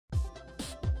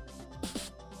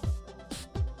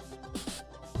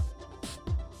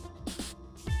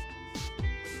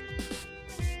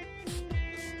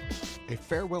A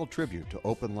farewell tribute to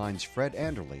Open Line's Fred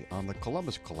Andrle on the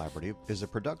Columbus Collaborative is a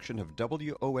production of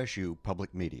WOSU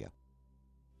Public Media.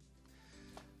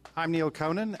 I'm Neal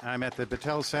Conan. I'm at the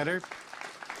Battelle Center.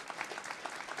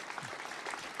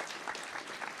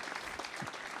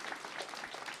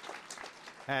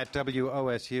 At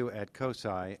WOSU at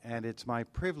COSI, and it's my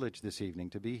privilege this evening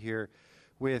to be here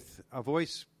with a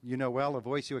voice you know well, a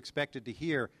voice you expected to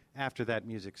hear after that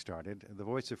music started, the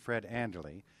voice of Fred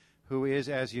Andrle, who is,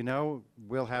 as you know,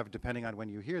 will have, depending on when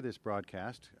you hear this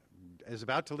broadcast, is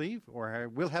about to leave or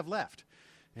will have left.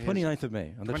 29th of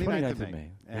May, on the 29th of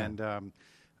May. And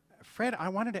Fred, I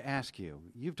wanted to ask you,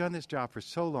 you've done this job for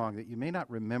so long that you may not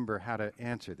remember how to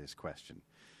answer this question,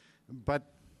 but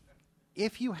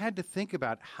if you had to think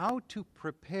about how to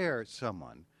prepare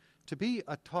someone to be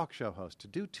a talk show host, to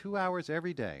do 2 hours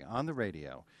every day on the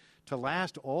radio, to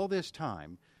last all this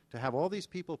time, to have all these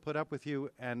people put up with you,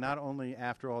 and not only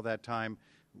after all that time,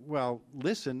 well,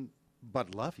 listen,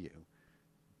 but love you,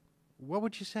 what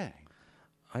would you say?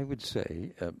 I would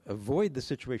say avoid the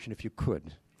situation if you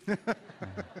could.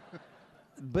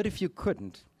 But if you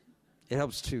couldn't, it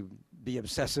helps to be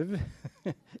obsessive.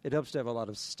 It helps to have a lot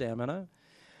of stamina.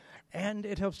 And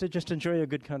it helps to just enjoy a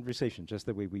good conversation, just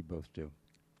the way we both do.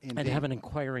 Indeed. And have an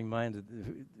inquiring mind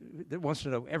that wants to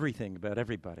know everything about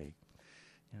everybody.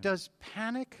 Yeah. Does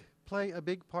panic play a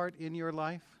big part in your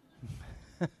life?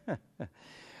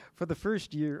 For the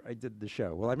first year I did the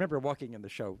show, well, I remember walking in the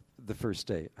show the first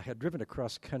day. I had driven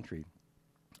across country,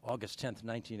 August 10th,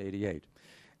 1988,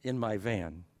 in my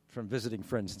van from visiting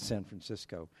friends in San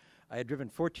Francisco. I had driven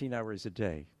 14 hours a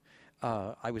day.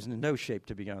 I was in no shape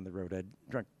to be on the road. I'd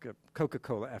drunk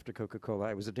Coca-Cola after Coca-Cola.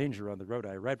 I was a danger on the road.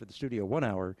 I arrived at the studio 1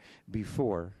 hour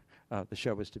before the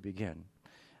show was to begin.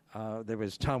 There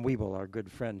was Tom Wiebel, our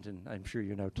good friend, and I'm sure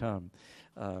you know Tom.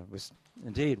 Was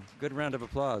indeed, good round of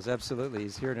applause, absolutely.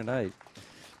 He's here tonight.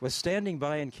 Was standing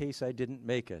by in case I didn't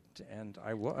make it. And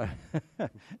I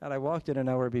walked in an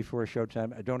hour before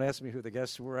showtime. Don't ask me who the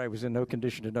guests were. I was in no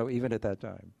condition to know even at that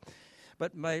time.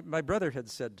 But my brother had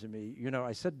said to me,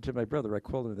 I said to my brother, I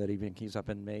called him that evening, he's up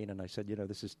in Maine, and I said,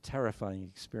 this is a terrifying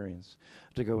experience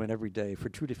to go in every day for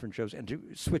 2 different shows and to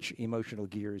switch emotional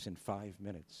gears in 5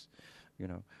 minutes.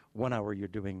 1 hour you're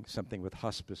doing something with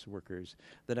hospice workers,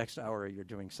 the next hour you're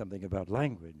doing something about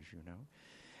language,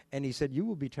 And he said, you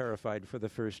will be terrified for the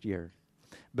first year.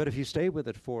 But if you stay with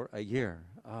it for a year,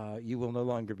 you will no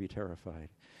longer be terrified.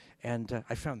 And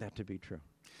I found that to be true.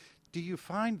 Do you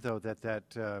find, though,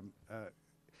 that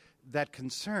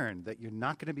concern that you're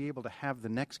not going to be able to have the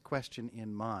next question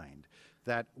in mind,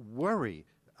 that worry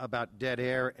about dead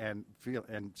air and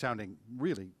sounding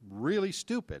really, really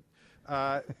stupid,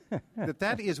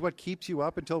 that is what keeps you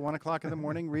up until 1 o'clock in the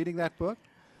morning reading that book?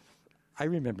 I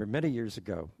remember many years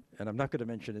ago, and I'm not going to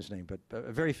mention his name, but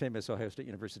a very famous Ohio State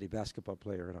University basketball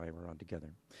player and I were on together.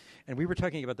 And we were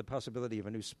talking about the possibility of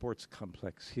a new sports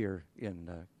complex here in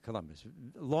Columbus,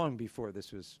 long before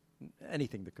this was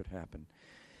anything that could happen.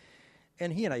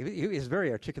 And he is a very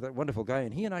articulate, wonderful guy,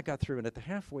 and he and I got through, and at the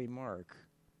halfway mark,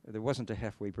 there wasn't a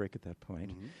halfway break at that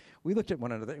point, we looked at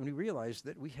one another and we realized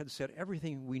that we had said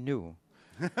everything we knew.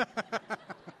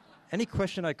 Any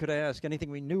question I could ask,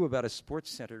 anything we knew about a sports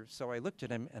center. So I looked at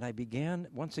him, and I began,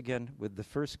 once again, with the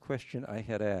first question I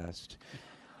had asked.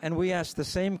 And we asked the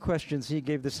same questions. He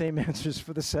gave the same answers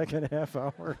for the second half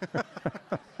hour.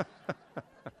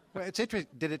 Well, it's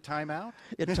interesting. Did it time out?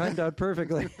 It timed out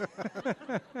perfectly.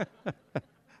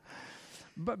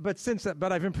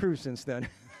 But I've improved since then.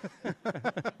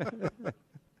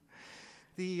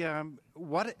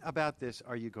 What about this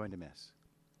are you going to miss?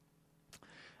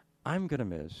 I'm going to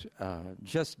miss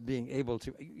just being able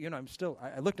to,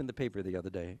 I looked in the paper the other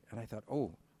day, and I thought,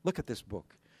 oh, look at this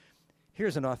book.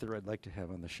 Here's an author I'd like to have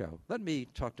on the show. Let me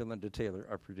talk to Linda Taylor,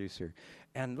 our producer,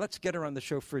 and let's get her on the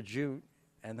show for June.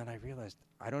 And then I realized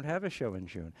I don't have a show in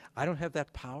June. I don't have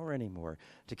that power anymore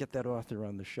to get that author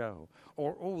on the show.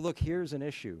 Or, oh, look, here's an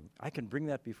issue. I can bring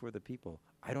that before the people.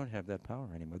 I don't have that power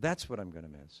anymore. That's what I'm going to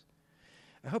miss.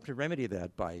 I hope to remedy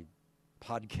that by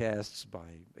podcasts, by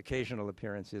occasional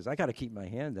appearances. I got to keep my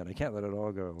hand in. I can't let it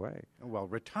all go away. Well,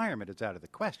 retirement is out of the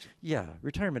question. Yeah,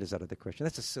 retirement is out of the question.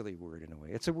 That's a silly word in a way.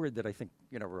 It's a word that I think,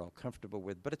 we're all comfortable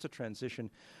with, but it's a transition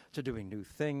to doing new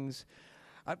things.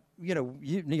 Neal,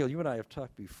 you and I have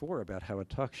talked before about how a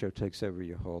talk show takes over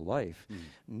your whole life.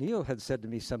 Neal had said to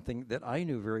me something that I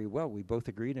knew very well. We both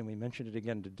agreed, and we mentioned it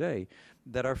again today,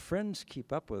 that our friends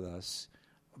keep up with us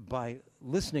by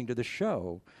listening to the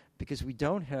show because we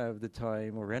don't have the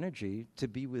time or energy to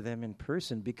be with them in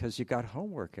person because you got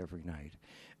homework every night.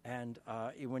 And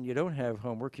when you don't have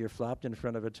homework, you're flopped in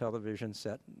front of a television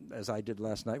set, as I did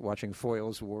last night, watching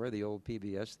Foyle's War, the old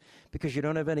PBS, because you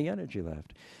don't have any energy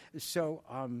left. So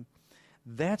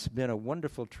that's been a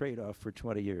wonderful trade-off for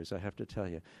 20 years, I have to tell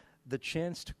you. The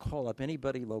chance to call up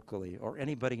anybody locally or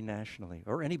anybody nationally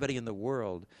or anybody in the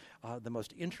world, the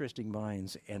most interesting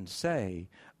minds, and say,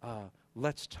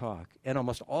 let's talk. And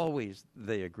almost always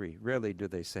they agree. Rarely do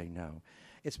they say no.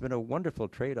 It's been a wonderful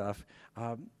trade-off.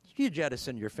 You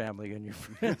jettison your family and your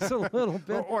friends a little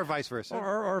bit. or vice versa.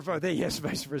 Yes,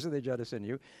 vice versa. They jettison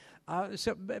you.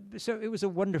 So it was a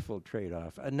wonderful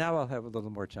trade-off. And now I'll have a little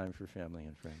more time for family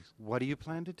and friends. What do you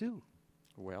plan to do?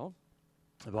 Well,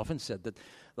 I've often said that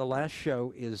the last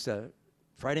show is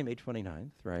Friday, May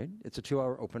 29th, right? It's a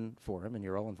 2-hour open forum, and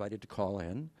you're all invited to call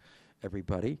in,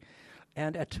 everybody.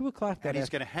 And at 2 o'clock... And he's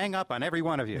going to hang up on every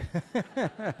one of you.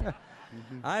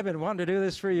 I've been wanting to do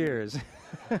this for years.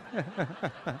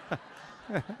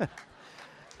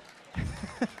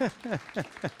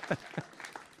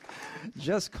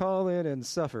 Just call in and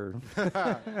suffer.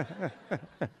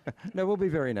 No, we'll be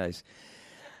very nice.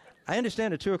 I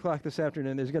understand at 2 o'clock this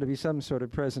afternoon there's going to be some sort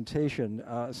of presentation,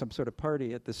 some sort of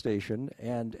party at the station,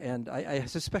 and I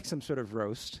suspect some sort of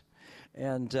roast.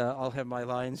 And I'll have my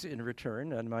lines in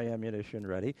return and my ammunition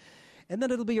ready. And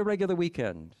then it'll be a regular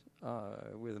weekend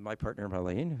with my partner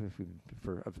Marlene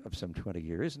of some 20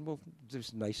 years, and we'll do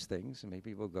some nice things, and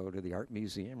maybe we'll go to the art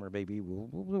museum, or maybe we'll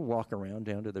walk around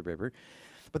down to the river.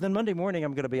 But then Monday morning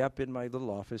I'm going to be up in my little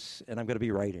office, and I'm going to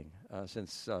be writing,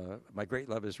 since my great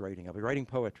love is writing. I'll be writing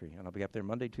poetry, and I'll be up there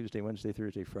Monday, Tuesday, Wednesday,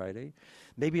 Thursday, Friday.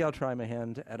 Maybe I'll try my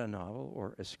hand at a novel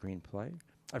or a screenplay.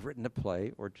 I've written a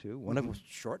play or two, one of a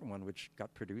short one which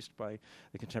got produced by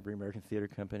the Contemporary American Theater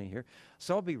Company here.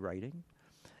 So I'll be writing.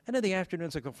 And in the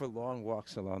afternoons, I go for long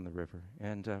walks along the river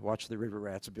and watch the river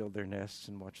rats build their nests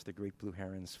and watch the great blue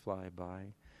herons fly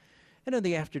by. And in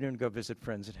the afternoon, go visit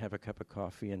friends and have a cup of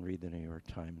coffee and read the New York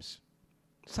Times.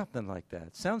 Something like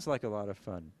that. Sounds like a lot of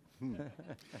fun.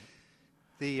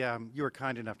 You were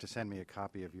kind enough to send me a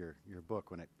copy of your book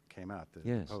when it came out,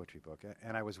 the poetry book.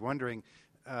 And I was wondering,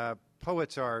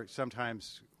 poets are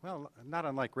sometimes, well, not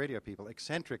unlike radio people,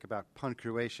 eccentric about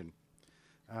punctuation.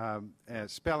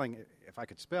 Spelling, if I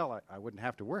could spell, I wouldn't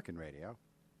have to work in radio.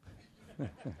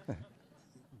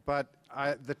 But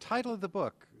the title of the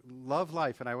book, Love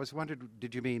Life, and I always wondered,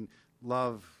 did you mean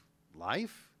love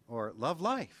life or love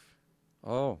life?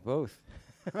 Oh, both.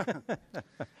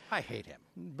 I hate him.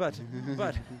 But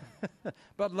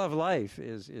Love Life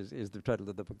is the title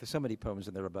of the book. There's so many poems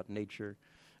in there about nature,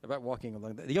 about walking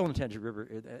along. The Olentangy River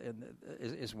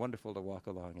is wonderful to walk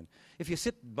along. And if you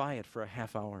sit by it for a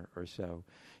half hour or so,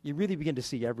 you really begin to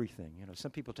see everything. You know, some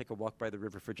people take a walk by the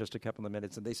river for just a couple of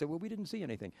minutes and they say, well, we didn't see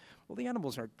anything. Well, the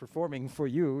animals aren't performing for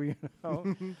you, you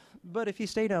know. But if you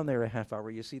stay down there a half hour,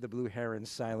 you see the blue heron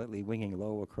silently winging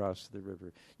low across the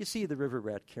river. You see the river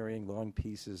rat carrying long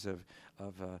pieces of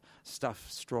stuff,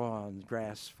 straw and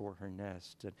grass for her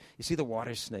nest. And you see the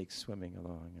water snakes swimming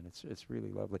along, and it's really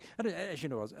lovely. And as you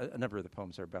know, a number of the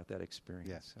poems are about that experience.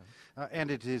 Yes. So. And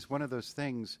it is one of those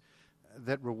things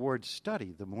that rewards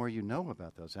study. The more you know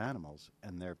about those animals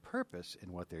and their purpose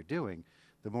in what they're doing,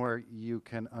 the more you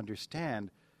can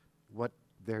understand what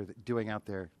they're doing out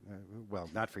there, well,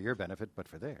 not for your benefit, but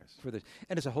for theirs.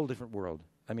 And it's a whole different world.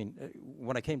 I mean,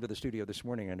 when I came to the studio this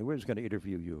morning, I knew I was going to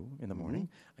interview you in the morning.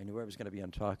 I knew I was going to be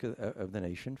on Talk of the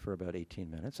Nation for about 18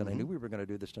 minutes, and I knew we were going to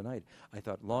do this tonight. I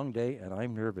thought, long day, and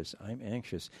I'm nervous, I'm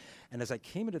anxious. And as I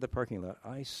came into the parking lot,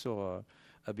 I saw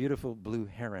a beautiful blue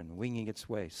heron winging its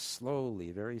way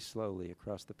slowly, very slowly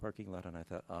across the parking lot, and I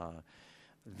thought,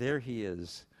 there he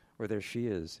is, or there she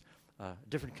is,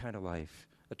 different kind of life.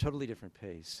 A totally different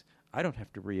pace. I don't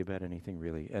have to worry about anything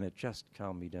really, and it just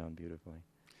calmed me down beautifully.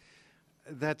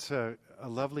 That's a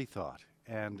lovely thought.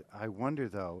 And I wonder,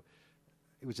 though,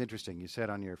 it was interesting. You said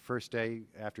on your first day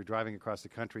after driving across the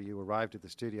country, you arrived at the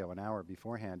studio an hour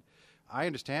beforehand. I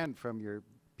understand from your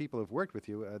people who've worked with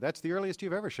you, that's the earliest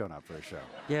you've ever shown up for a show.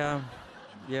 Yeah.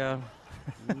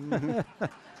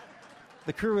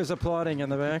 The crew is applauding in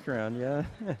the background, yeah.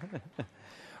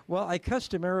 Well, I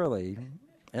customarily...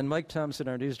 And Mike Thompson,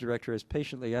 our news director, has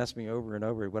patiently asked me over and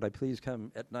over, would I please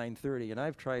come at 9:30? And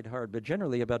I've tried hard, but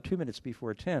generally about 2 minutes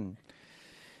before 10.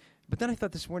 But then I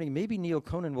thought this morning, maybe Neal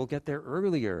Conan will get there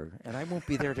earlier, and I won't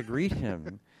be there to greet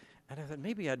him. And I thought,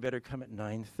 maybe I'd better come at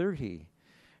 9:30.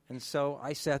 And so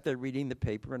I sat there reading the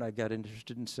paper, and I got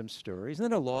interested in some stories. And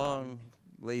then a long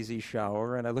lazy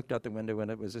shower, and I looked out the window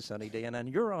and it was a sunny day. And on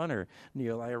your honor,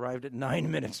 Neal, I arrived at 9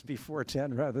 minutes before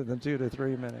 10 rather than 2 to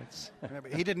 3 minutes.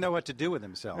 But he didn't know what to do with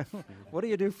himself. What do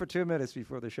you do for 2 minutes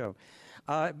before the show?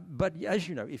 But as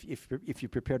you know, if you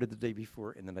prepared it the day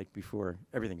before and the night before,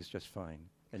 everything is just fine,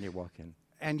 and you walk in.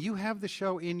 And you have the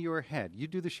show in your head. You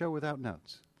do the show without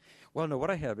notes. Well, no,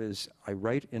 what I have is I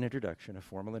write an introduction, a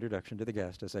formal introduction to the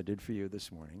guest, as I did for you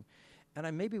this morning, and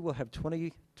I maybe will have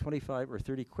 20, 25, or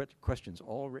 30 questions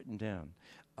all written down.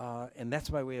 And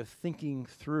that's my way of thinking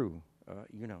through,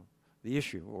 the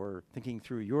issue, or thinking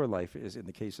through your life, as in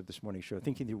the case of this morning's show,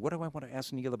 thinking through, what do I want to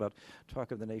ask Neal about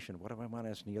Talk of the Nation? What do I want to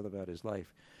ask Neal about his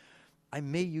life? I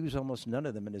may use almost none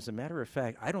of them, and as a matter of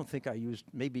fact, I don't think I used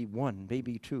maybe one,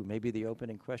 maybe two, maybe the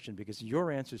opening question, because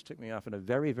your answers took me off in a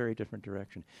very, very different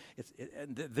direction.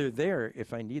 And they're there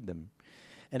if I need them.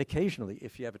 And occasionally,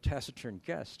 if you have a taciturn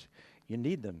guest, you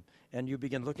need them. And you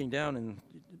begin looking down and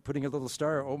putting a little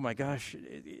star, oh my gosh,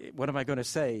 what am I going to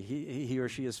say? He or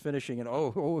she is finishing, and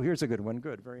oh, here's a good one.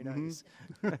 Good, very nice.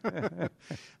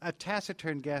 A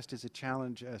taciturn guest is a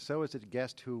challenge. So is it a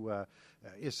guest who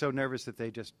is so nervous that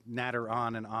they just natter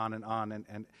on and on and on.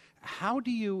 And how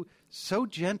do you so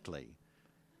gently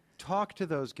talk to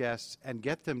those guests and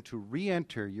get them to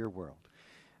re-enter your world?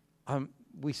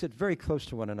 We sit very close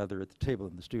to one another at the table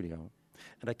in the studio,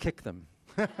 and I kick them.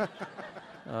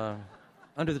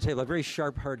 Under the table, a very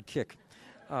sharp, hard kick.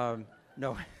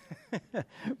 No,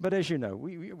 but as you know,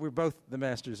 we're both the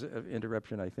masters of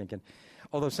interruption, I think. And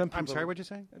although some people, I'm sorry, what'd you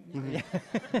say?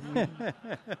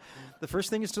 The first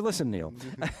thing is to listen, Neal.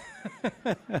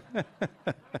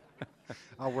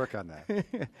 I'll work on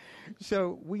that.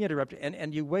 So we interrupt,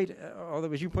 and you wait.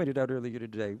 Although, as you pointed out earlier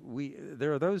today,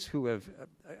 there are those who have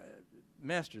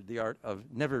mastered the art of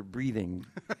never breathing.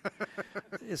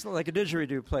 It's like a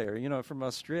didgeridoo player, from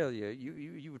Australia.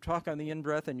 You talk on the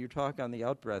in-breath and you talk on the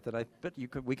out-breath, and I bet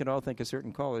we can all think of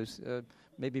certain callers,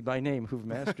 maybe by name, who've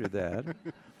mastered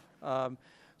that.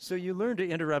 So you learn to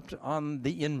interrupt on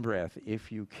the in-breath,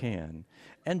 if you can,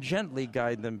 and gently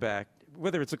guide them back,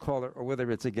 whether it's a caller or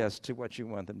whether it's a guest, to what you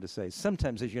want them to say.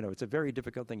 Sometimes, as you know, it's a very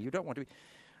difficult thing. You don't want to be...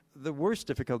 The worst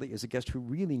difficulty is a guest who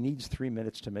really needs 3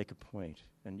 minutes to make a point.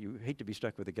 And you hate to be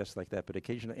stuck with a guest like that, but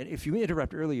occasionally... And if you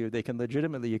interrupt earlier, they can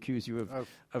legitimately accuse you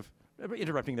of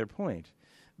interrupting their point.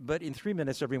 But in 3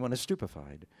 minutes, everyone is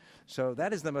stupefied. So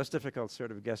that is the most difficult sort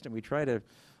of guest, and we try to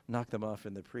knock them off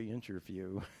in the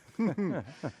pre-interview.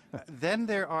 Then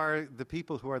there are the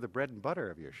people who are the bread and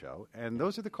butter of your show, and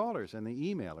those are the callers and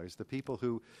the emailers, the people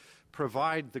who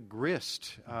provide the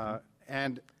grist.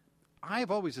 And I've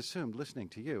always assumed, listening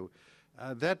to you,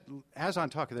 that as on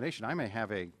Talk of the Nation, I may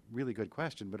have a really good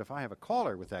question, but if I have a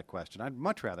caller with that question, I'd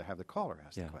much rather have the caller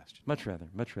ask the question. Much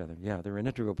rather. Yeah, they're an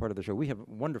integral part of the show. We have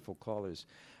wonderful callers.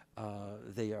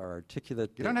 They are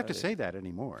articulate. You don't have to say that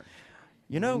anymore.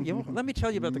 Let me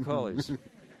tell you about the callers.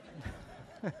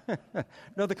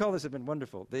 No, the callers have been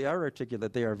wonderful. They are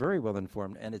articulate. They are very well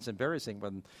informed, and it's embarrassing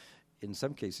when, in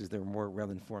some cases, they're more well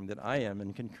informed than I am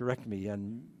and can correct me.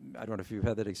 And I don't know if you've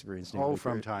had that experience.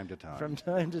 From time to time. From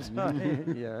time to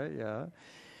time. Yeah.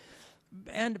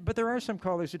 But there are some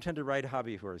callers who tend to ride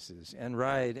hobby horses and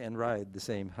ride the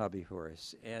same hobby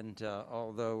horse. And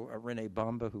although Renee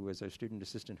Bamba, who is our student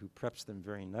assistant, who preps them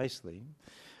very nicely,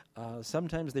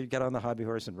 sometimes they get on the hobby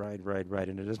horse and ride,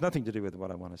 and it has nothing to do with what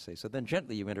I want to say. So then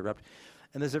gently you interrupt.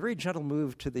 And there's a very gentle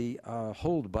move to the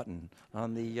hold button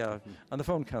on the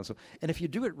phone console. And if you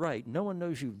do it right, no one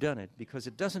knows you've done it because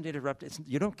it doesn't interrupt.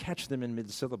 You don't catch them in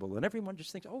mid-syllable. And everyone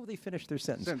just thinks, they finished their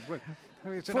sentence.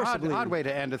 It's an odd way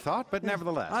to end a thought, but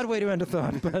nevertheless. Odd way to end a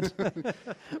thought,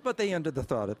 but they ended the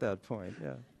thought at that point,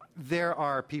 yeah. There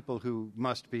are people who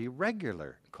must be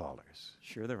regular callers.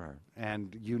 Sure there are.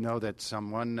 And you know that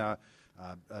someone,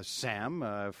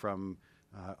 Sam from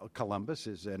Columbus,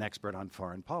 is an expert on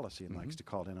foreign policy and likes to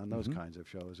call in on those kinds of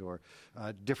shows, or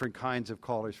different kinds of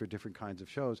callers for different kinds of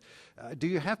shows. Do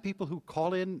you have people who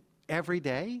call in every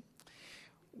day?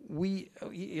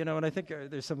 And I think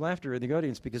there's some laughter in the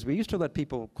audience because we used to let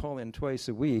people call in twice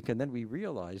a week, and then we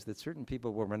realized that certain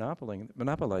people were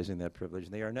monopolizing that privilege.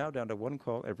 They are now down to one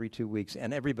call every 2 weeks,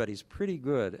 and everybody's pretty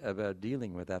good about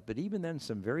dealing with that. But even then,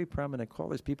 some very prominent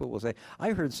callers, people will say,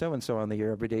 I heard so-and-so on the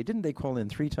air every day. Didn't they call in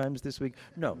 3 times this week?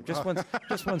 No, just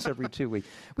once every 2 weeks.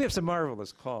 We have some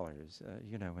marvelous callers,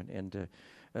 and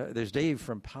there's Dave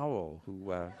from Powell,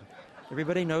 who...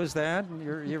 Everybody knows that, and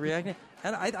you're reacting.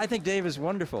 And I think Dave is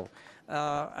wonderful.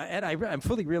 And I'm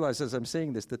fully realize as I'm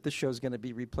saying this that this show's going to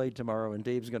be replayed tomorrow, and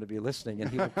Dave's going to be listening,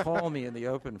 and he will call me in the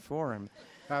open forum.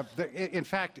 In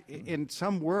fact, in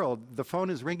some world, the phone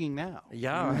is ringing now.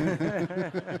 Yeah.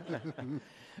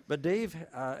 But Dave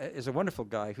is a wonderful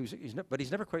guy, but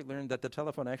he's never quite learned that the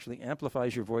telephone actually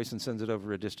amplifies your voice and sends it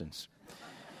over a distance.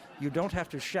 You don't have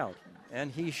to shout,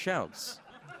 and he shouts.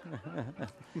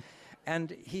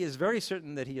 And he is very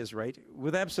certain that he is right,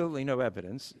 with absolutely no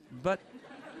evidence, but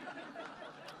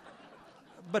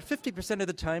 50% of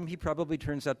the time, he probably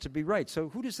turns out to be right. So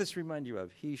who does this remind you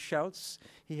of? He shouts.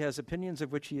 He has opinions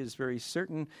of which he is very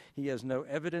certain. He has no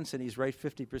evidence, and he's right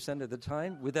 50% of the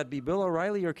time. Would that be Bill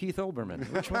O'Reilly or Keith Olbermann?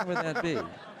 Which one would that be?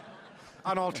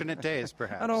 On alternate days,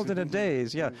 perhaps. On alternate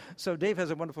days, yeah. So Dave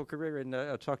has a wonderful career in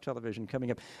talk television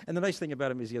coming up. And the nice thing about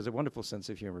him is he has a wonderful sense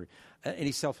of humor. And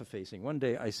he's self-effacing. One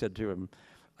day I said to him,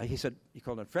 he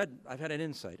called on, Fred, I've had an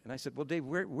insight. And I said, well, Dave,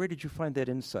 where did you find that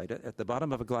insight? At the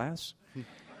bottom of a glass?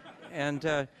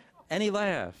 And he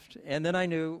laughed. And then I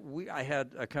knew I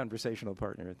had a conversational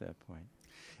partner at that point.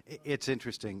 It's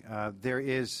interesting. There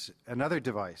is another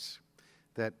device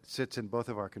that sits in both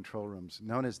of our control rooms,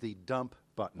 known as the dump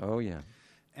button. Oh, yeah.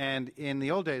 And in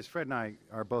the old days, Fred and I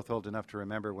are both old enough to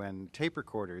remember when tape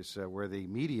recorders were the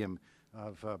medium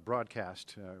of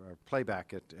broadcast or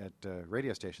playback at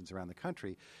radio stations around the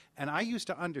country. And I used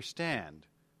to understand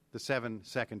the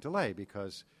 7-second delay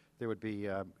because there would be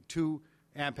two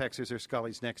Ampexers or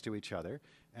Scullys next to each other,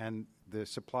 and the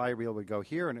supply reel would go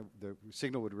here, and the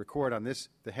signal would record on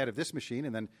the head of this machine,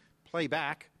 and then play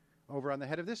back over on the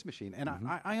head of this machine. And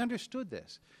I understood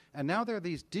this. And now there are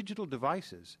these digital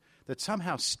devices that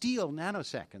somehow steal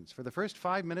nanoseconds for the first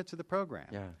 5 minutes of the program.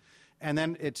 Yeah. And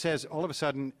then it says, all of a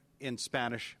sudden, in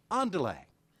Spanish, on delay.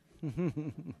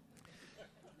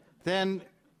 Then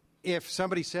if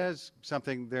somebody says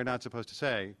something they're not supposed to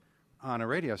say on a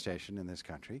radio station in this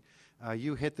country,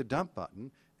 you hit the dump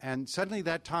button, and suddenly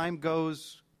that time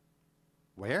goes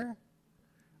where?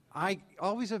 I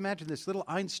always imagine this little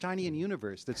Einsteinian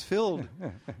universe that's filled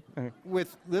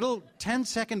with little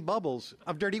 10-second bubbles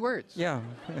of dirty words. Yeah.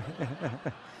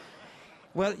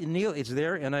 Well, Neal, it's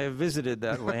there, and I have visited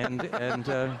that land,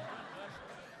 and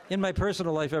in my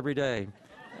personal life every day.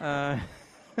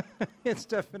 It's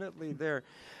definitely there.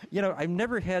 You know, I've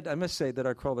never had, I must say that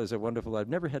our callers are wonderful. I've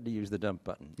never had to use the dump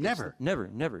button. Never?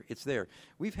 Never. It's there.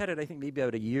 We've had it, I think, maybe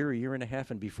about a year and a half,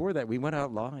 and before that, we went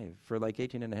out live for like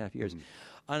 18 and a half years.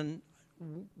 On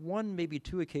one, maybe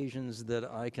two occasions that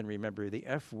I can remember, the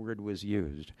F word was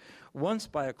used. Once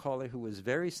by a caller who was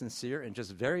very sincere and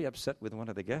just very upset with one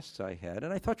of the guests I had,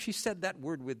 and I thought she said that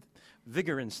word with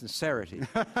vigor and sincerity.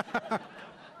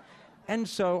 And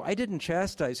so I didn't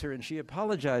chastise her, and she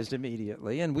apologized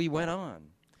immediately, and we went on.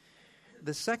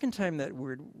 The second time that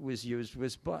word was used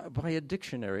was by a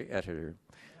dictionary editor.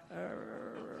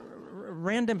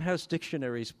 Random House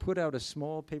Dictionaries put out a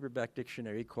small paperback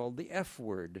dictionary called the F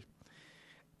Word,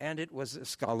 and it was a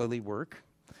scholarly work,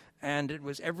 and it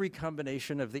was every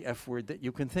combination of the F word that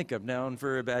you can think of: noun,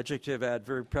 verb, adjective,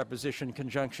 adverb, preposition,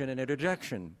 conjunction, and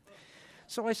interjection.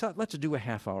 So I thought, let's do a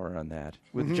half hour on that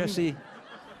with Jesse...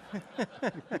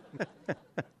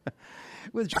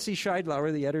 with Jesse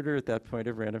Scheidlauer, the editor at that point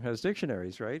of Random House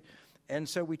Dictionaries, right? And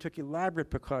so we took elaborate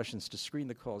precautions to screen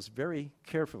the calls very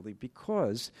carefully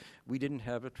because we didn't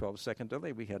have a 12-second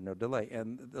delay. We had no delay.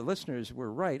 And the listeners were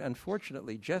right.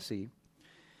 Unfortunately, Jesse,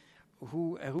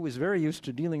 who was very used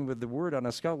to dealing with the word on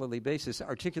a scholarly basis,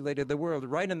 articulated the word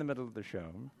right in the middle of the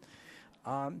show.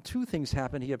 Two things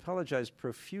happened. He apologized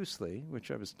profusely,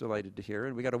 which I was delighted to hear,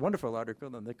 and we got a wonderful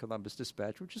article in the Columbus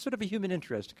Dispatch, which is sort of a human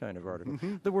interest kind of article.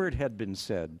 The word had been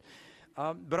said.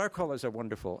 But our callers are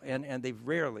wonderful, and they've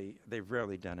rarely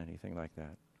done anything like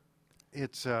that.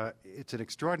 It's an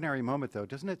extraordinary moment, though.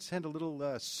 Doesn't it send a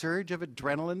little surge of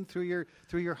adrenaline through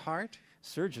your heart?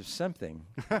 Surge of something.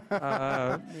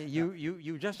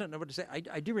 You just don't know what to say.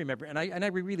 I do remember, and I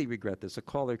really regret this. A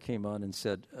caller came on and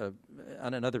said,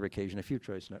 on another occasion, a few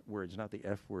choice words, not the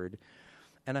F word,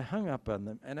 and I hung up on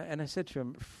them, and I said to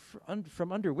him,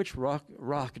 from under which rock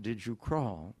did you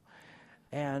crawl?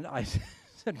 And I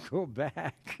said, go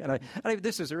back. And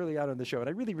this is early out on the show, and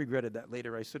I really regretted that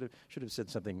later. I should have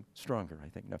said something stronger, I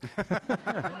think. No.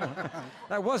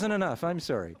 That wasn't enough. I'm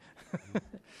sorry.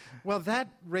 Well, that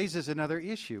raises another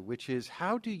issue, which is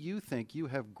how do you think you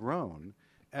have grown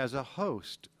as a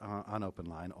host on Open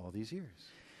Line all these years?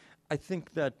 I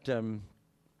think that,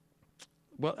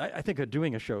 I think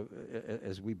doing a show,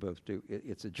 as we both do,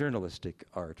 it's a journalistic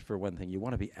art, for one thing. You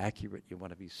want to be accurate. You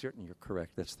want to be certain you're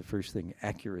correct. That's the first thing,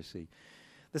 accuracy.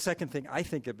 The second thing, I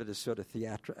think of it as sort of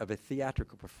a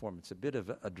theatrical performance, a bit of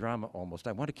a drama almost.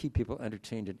 I want to keep people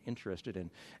entertained and interested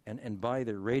and buy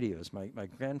their radios. My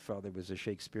grandfather was a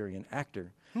Shakespearean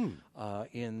actor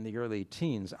in the early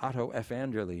teens, Otto F.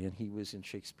 Andrle, and he was in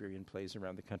Shakespearean plays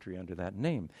around the country under that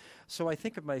name. So I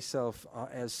think of myself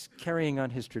as carrying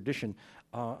on his tradition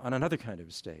on another kind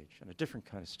of stage, on a different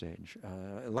kind of stage,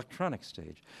 electronic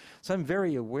stage. So I'm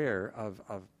very aware of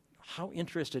how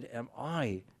interested am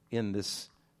I in this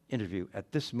interview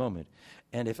at this moment.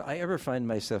 And if I ever find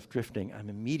myself drifting, I'm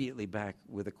immediately back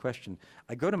with a question.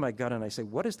 I go to my gut and I say,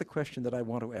 what is the question that I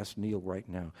want to ask Neal right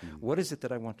now? What is it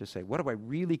that I want to say? What do I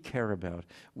really care about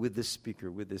with this speaker,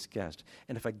 with this guest?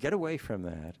 And if I get away from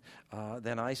that,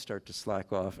 then I start to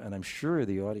slack off, and I'm sure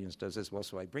the audience does as well,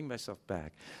 so I bring myself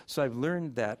back. So I've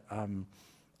learned that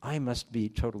I must be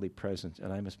totally present,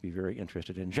 and I must be very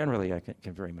interested, and generally I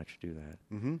can very much do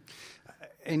that. Mm-hmm.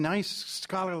 A nice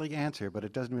scholarly answer, but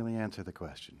it doesn't really answer the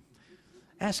question.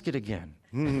 Ask it again.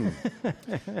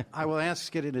 I will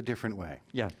ask it in a different way.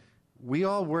 Yeah. We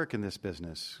all work in this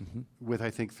business with, I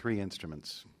think, 3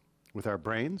 instruments. With our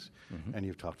brains, and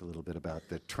you've talked a little bit about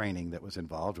the training that was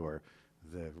involved, or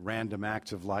the random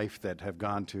acts of life that have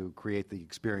gone to create the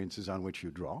experiences on which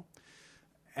you draw.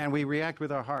 And we react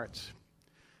with our hearts.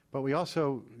 But we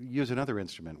also use another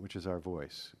instrument, which is our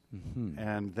voice.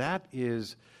 And that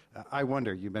is, I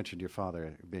wonder, you mentioned your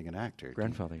father being an actor.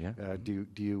 Grandfather, yeah. Do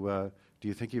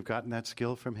you think you've gotten that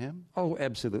skill from him? Oh,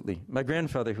 absolutely. My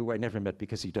grandfather, who I never met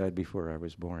because he died before I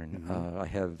was born, I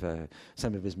have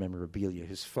some of his memorabilia,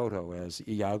 his photo as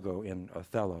Iago in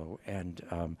Othello,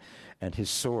 and his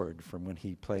sword from when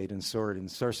he played in sword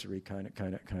and sorcery kind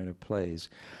of plays.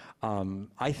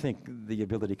 I think the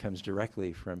ability comes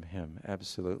directly from him,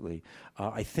 absolutely.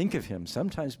 I think of him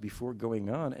sometimes before going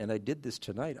on, and I did this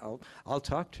tonight. I'll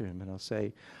talk to him and I'll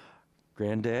say,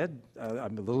 Granddad,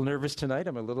 I'm a little nervous tonight.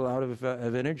 I'm a little out of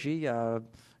energy.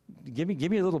 Give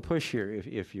me a little push here,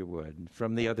 if you would,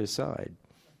 from the other side.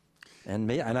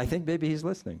 And I think maybe he's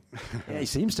listening. Yeah, he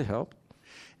seems to help.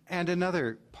 And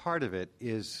another part of it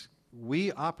is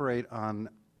we operate on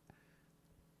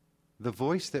the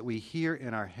voice that we hear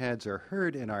in our heads or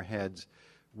heard in our heads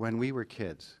when we were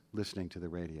kids listening to the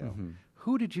radio.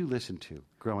 Who did you listen to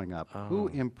growing up? Who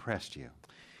impressed you?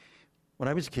 When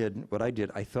I was a kid, what I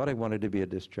did, I thought I wanted to be a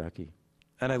disc jockey.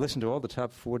 And I listened to all the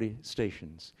top 40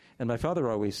 stations. And my father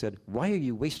always said, why are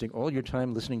you wasting all your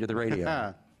time listening to the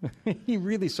radio? He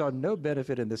really saw no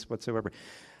benefit in this whatsoever.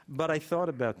 But I thought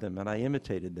about them, and I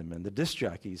imitated them. And the disc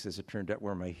jockeys, as it turned out,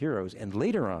 were my heroes. And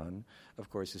later on, of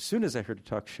course, as soon as I heard a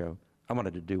talk show, I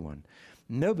wanted to do one.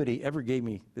 Nobody ever gave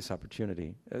me this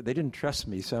opportunity. They didn't trust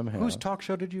me somehow. Whose talk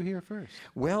show did you hear first?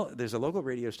 Well, there's a local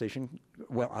radio station.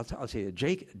 Well, I'll tell you,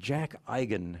 Jack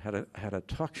Eigen had a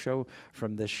talk show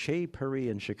from the Chez Paris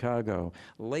in Chicago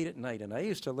late at night, and I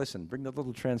used to listen. Bring the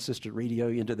little transistor radio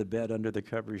into the bed under the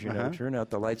covers, turn out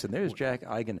the lights, and there's Jack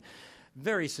Eigen.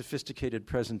 Very sophisticated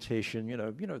presentation,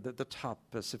 the top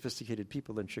sophisticated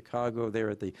people in Chicago there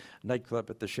at the nightclub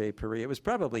at the Chez Paris. It was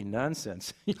probably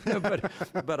nonsense,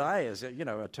 but I, as a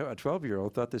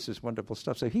 12-year-old, thought this is wonderful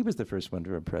stuff. So he was the first one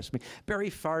to impress me. Barry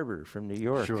Farber from New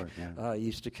York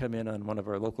used to come in on one of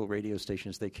our local radio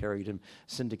stations. They carried him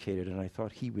syndicated, and I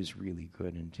thought he was really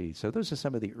good indeed. So those are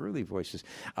some of the early voices.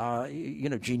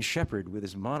 Gene Shepard with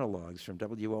his monologues from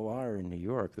WOR in New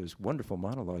York, those wonderful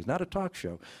monologues. Not a talk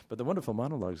show, but the wonderful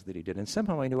monologues that he did. And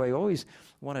somehow I knew I always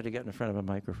wanted to get in front of a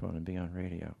microphone and be on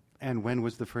radio. And when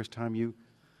was the first time you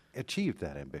achieved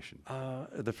that ambition?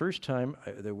 The first time,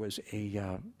 there was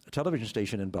a television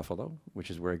station in Buffalo,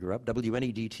 which is where I grew up,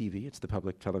 WNED-TV, it's the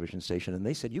public television station, and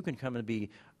they said, you can come and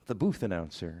be the booth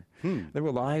announcer. There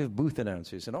were live booth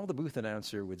announcers, and all the booth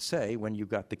announcer would say when you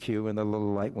got the cue and the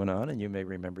little light went on, and you may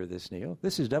remember this, Neal,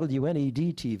 this is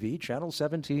WNED-TV, Channel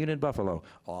 17 in Buffalo.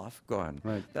 Off, gone.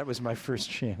 Right. That was my first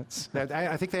chance.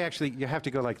 I think you have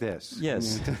to go like this.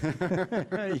 Yes.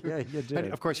 Yeah, you did.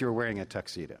 And of course, you were wearing a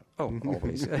tuxedo. Oh,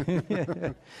 always.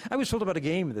 I was told about a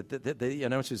game that the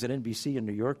announcers at NBC in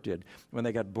New York did when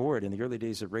they got bored in the early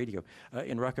days of radio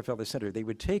in Rockefeller Center. They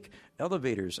would take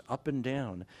elevators up and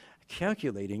down,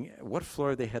 calculating what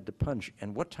floor they had to punch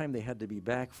and what time they had to be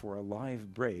back for a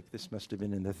live break. This must have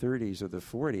been in the 30s or the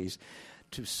 40s.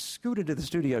 To scoot into the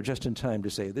studio just in time to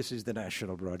say, this is the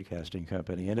National Broadcasting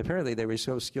Company. And apparently they were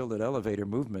so skilled at elevator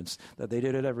movements that they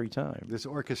did it every time. This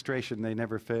orchestration, they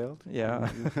never failed? Yeah.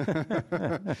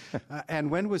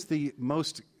 And when was the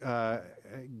most,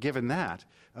 given that,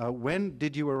 when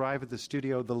did you arrive at the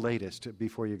studio the latest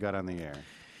before you got on the air?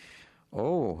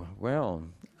 Oh, well,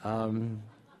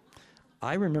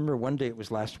 I remember one day, it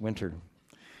was last winter,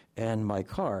 And my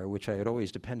car, which I had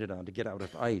always depended on to get out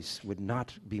of ice, would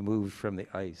not be moved from the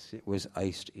ice. It was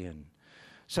iced in.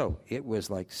 So it was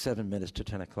like 7 minutes to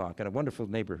 10 o'clock, and a wonderful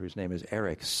neighbor whose name is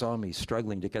Eric saw me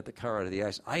struggling to get the car out of the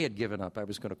ice. I had given up. I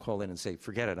was going to call in and say,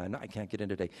 forget it, I can't get in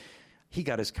today. He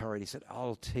got his car, and he said,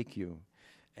 I'll take you.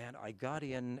 And I got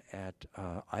in at,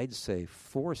 I'd say,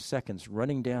 4 seconds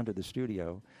running down to the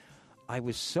studio. I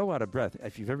was so out of breath.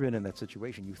 If you've ever been in that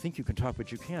situation, you think you can talk,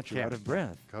 but you can't. You're out of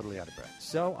breath. Totally out of breath.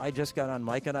 So I just got on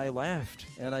mic and I laughed.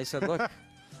 And I said, look,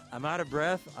 I'm out of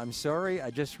breath. I'm sorry. I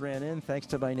just ran in thanks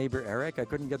to my neighbor Eric. I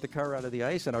couldn't get the car out of the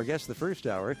ice. And our guest the first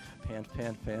hour,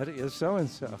 pant, is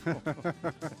so-and-so.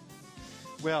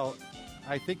 Well,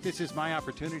 I think this is my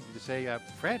opportunity to say,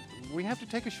 Fred, we have to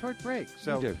take a short break.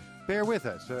 So bear with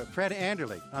us. Fred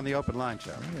Andrle on the Open Line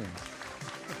Show.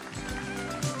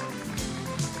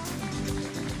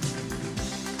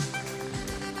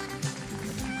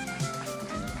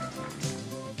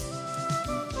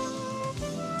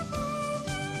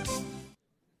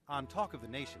 On Talk of the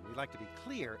Nation, we like to be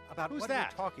clear about what we're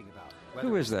talking about.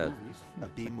 Who is that? A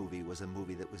B-movie was a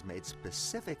movie that was made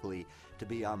specifically to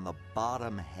be on the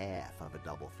bottom half of a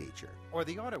double feature. Or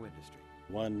the auto industry.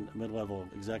 One mid-level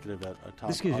executive at a top...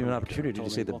 This gives you an opportunity to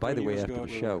say that, by the way, after the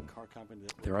show,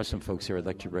 there are some folks here I'd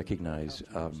like to recognize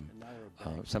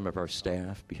some of our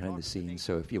staff behind the scenes.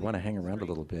 So if you want to hang around a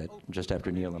little bit, just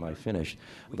after Neal and I finish,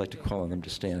 I'd like to call on them to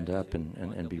stand up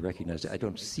and be recognized. I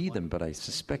don't see them, but I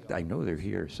suspect I know they're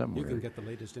here somewhere. You can get the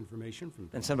latest information from...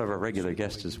 And some of our regular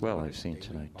guests as well I've seen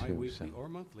tonight, too. Bi-weekly or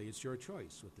monthly, it's your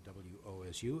choice with the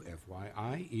WOSU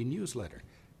FYI e-newsletter.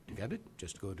 To get it,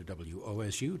 just go to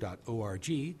wosu.org/email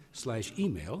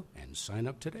and sign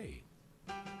up today.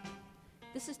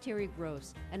 This is Terry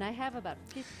Gross, and I have about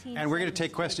 15 And we're going to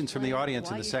take questions from the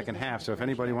audience in the second half, so if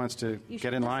anybody wants to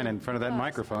get in line in front of that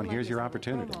microphone, here's your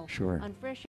opportunity. Sure. On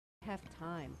Fresh Have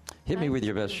Time. Hit me with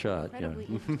your best shot. Yeah.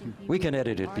 We can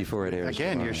edit it before it airs.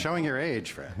 Again, you're showing your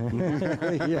age, Fred.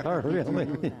 Yeah,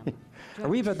 really. Are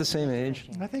we about the same age?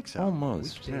 I think so.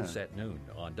 Almost. Weekdays at noon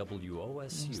on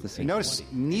WOSU. Notice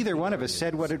neither one of us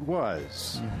said what it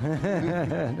was.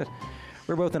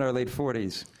 We're both in our late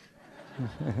 40s.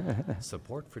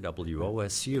 Support for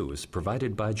WOSU is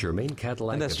provided by Germain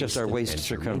Cadillac And that's of just our Easton waist and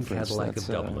Germain circumference. Cadillac That's,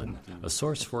 of Dublin, a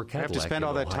source for Cadillac. have to spend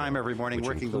all in that Ohio, time every morning which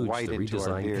working the includes white into our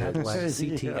redesigned beard. Cadillac Yeah,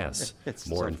 CTS. it's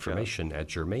More tough information at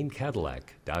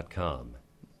germaincadillac.com.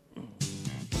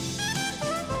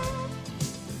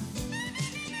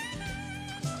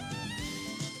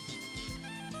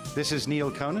 This is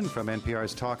Neal Conan from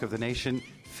NPR's Talk of the Nation,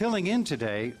 filling in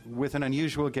today with an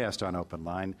unusual guest on Open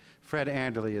Line. Fred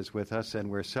Andrle is with us, and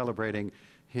we're celebrating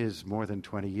his more than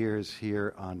 20 years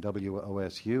here on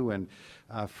WOSU. And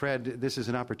Fred, this is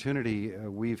an opportunity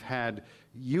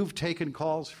you've taken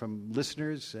calls from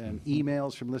listeners and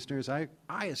emails from listeners. I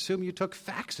assume you took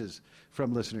faxes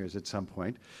from listeners at some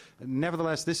point.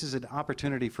 Nevertheless, this is an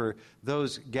opportunity for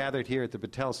those gathered here at the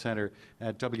Battelle Center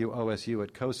at WOSU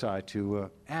at COSI to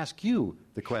ask you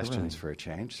the questions for a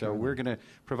change. So we're going to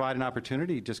provide an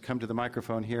opportunity. Just come to the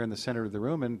microphone here in the center of the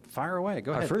room and fire away.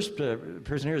 Go ahead. Our first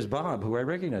person here is Bob, who I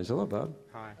recognize. Hello, Bob.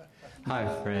 Hi.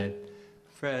 Hi, Fred.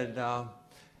 Fred,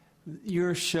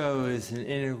 your show is an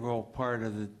integral part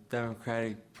of the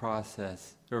democratic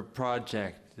process or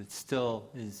project that still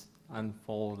is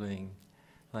unfolding.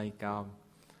 Like,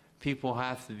 people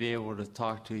have to be able to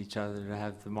talk to each other to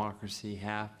have democracy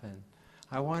happen.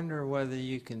 I wonder whether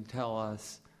you can tell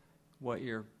us what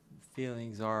your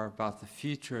feelings are about the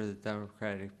future of the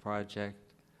democratic project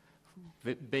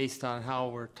based on how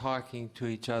we're talking to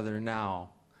each other now.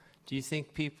 Do you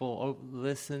think people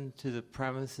listen to the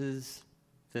premises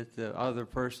that the other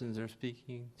persons are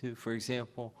speaking to? For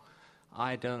example,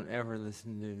 I don't ever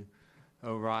listen to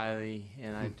O'Reilly,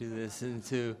 and I do listen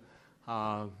to,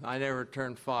 I never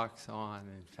turn Fox on,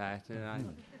 in fact,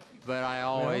 but I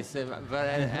always, but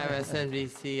at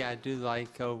MSNBC, I do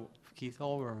like Keith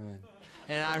Olbermann.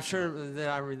 And I'm sure that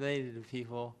I'm related to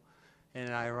people,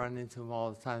 and I run into them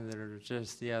all the time that are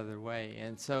just the other way.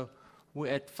 And so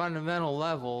at fundamental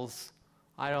levels,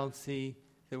 I don't see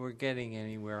that we're getting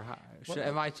anywhere.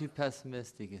 Am I too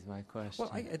pessimistic is my question.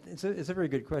 Well, it's a very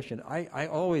good question. I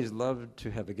always love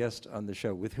to have a guest on the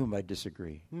show with whom I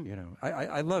disagree. You know,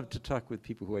 I love to talk with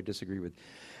people who I disagree with.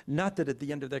 Not that at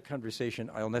the end of that conversation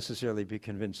I'll necessarily be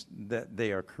convinced that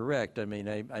they are correct. I mean,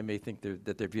 I may think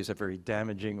that their views are very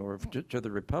damaging or to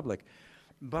the Republic.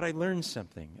 But I learned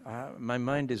something. My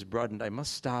mind is broadened. I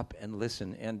must stop and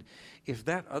listen. And if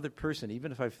that other person,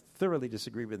 even if I thoroughly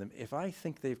disagree with them, if I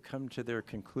think they've come to their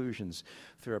conclusions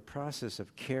through a process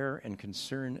of care and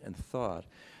concern and thought,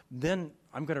 then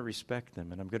I'm going to respect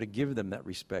them, and I'm going to give them that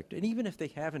respect. And even if they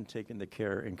haven't taken the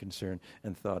care and concern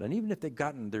and thought, and even if they've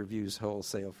gotten their views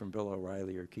wholesale from Bill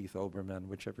O'Reilly or Keith Olbermann,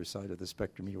 whichever side of the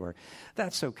spectrum you are,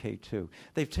 that's okay too.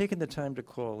 They've taken the time to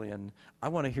call in. I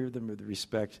want to hear them with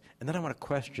respect, and then I want to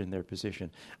question their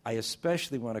position. I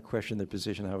especially want to question their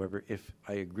position, however, if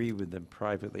I agree with them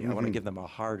privately. I want to give them a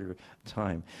harder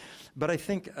time. But I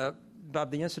think...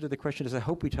 Bob, the answer to the question is I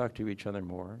hope we talk to each other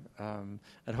more.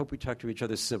 I hope we talk to each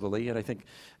other civilly. And I think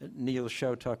Neal's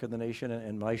show, Talk of the Nation,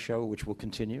 and my show, which will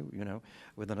continue,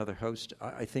 with another host,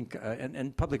 I think,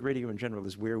 and public radio in general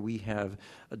is where we have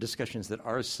discussions that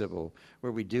are civil,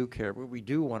 where we do care, where we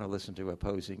do want to listen to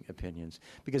opposing opinions.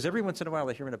 Because every once in a while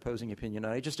I hear an opposing opinion,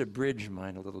 and I just abridge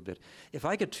mine a little bit. If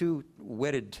I get too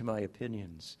wedded to my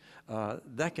opinions,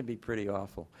 that can be pretty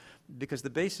awful. Because the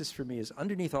basis for me is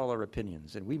underneath all our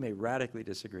opinions, and we may radically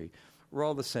disagree, we're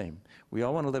all the same. We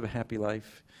all want to live a happy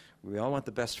life. We all want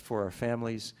the best for our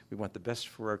families. We want the best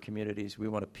for our communities. We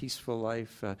want a peaceful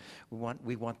life.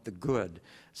 We want the good.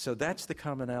 So that's the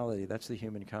commonality. That's the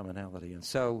human commonality. And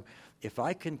so if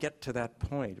I can get to that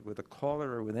point with a caller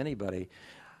or with anybody,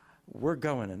 we're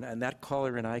going, and that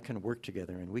caller and I can work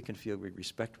together, and we can feel we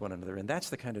respect one another. And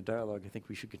that's the kind of dialogue I think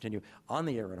we should continue on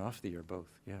the air and off the air, both.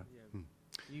 Yeah.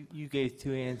 You gave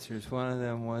two answers. One of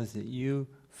them was that you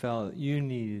felt you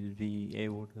needed to be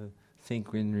able to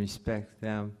think and respect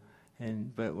them,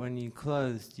 but when you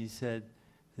closed, you said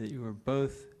that you were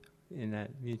both in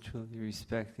that mutually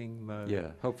respecting mode.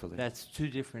 Yeah, hopefully. That's two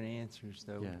different answers,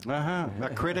 though. Yeah. A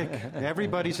critic.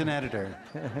 Everybody's an editor.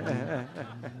 I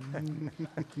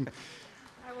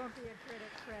won't be a critic,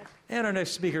 Fred. And our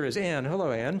next speaker is Ann.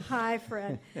 Hello, Ann. Hi,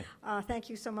 Fred. Thank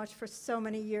you so much for so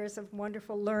many years of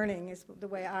wonderful learning is the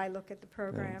way I look at the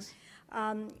program.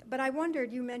 But I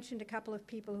wondered, you mentioned a couple of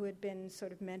people who had been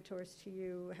sort of mentors to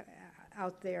you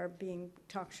out there being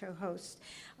talk show hosts.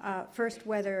 First,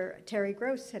 whether Terry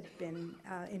Gross had been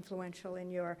influential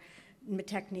in your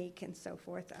technique and so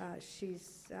forth.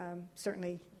 She's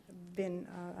certainly been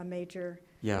a major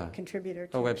contributor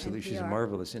to absolutely. NPR. She's a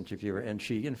marvelous interviewer, and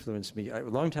she influenced me. A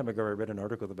long time ago, I read an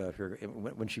article about her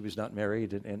when she was not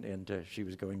married, and she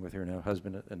was going with her now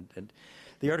husband. And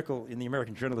the article in the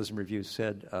American Journalism Review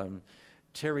said,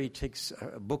 Terry takes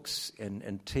books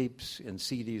and tapes and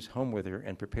CDs home with her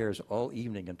and prepares all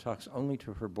evening and talks only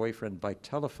to her boyfriend by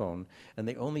telephone, and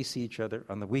they only see each other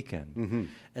on the weekend. Mm-hmm.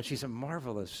 And she's a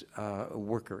marvelous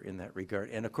worker in that regard.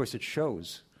 And, of course, it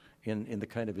shows in the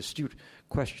kind of astute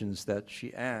questions that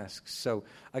she asks. So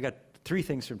I got three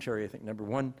things from Terry, I think. Number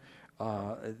one,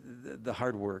 the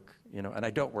hard work, and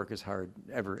I don't work as hard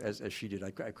ever as she did.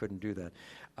 I couldn't do that.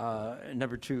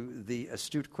 Number two, the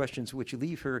astute questions which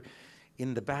leave her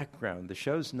in the background. The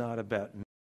show's not about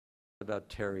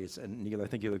Terry, and Neal, I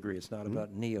think you'll agree, it's not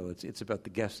about Neal. It's about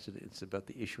the guest. It's about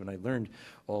the issue, and I learned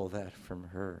all that from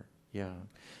her. Yeah.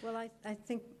 Well, I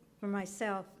think for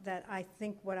myself that I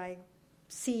think what I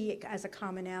see as a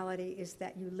commonality is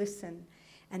that you listen,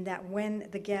 and that when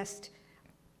the guest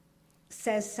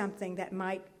says something that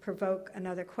might provoke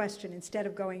another question, instead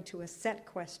of going to a set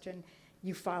question,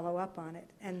 you follow up on it,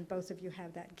 and both of you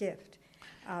have that gift.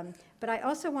 But I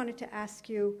also wanted to ask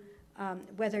you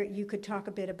whether you could talk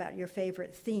a bit about your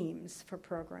favorite themes for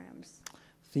programs.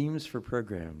 Themes for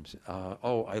programs.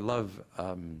 I love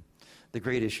the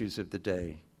great issues of the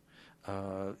day.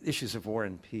 Issues of war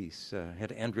and peace. I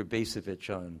had Andrew Basevich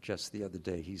on just the other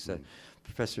day. He's a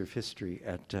professor of history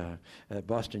at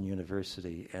Boston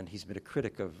University, and he's been a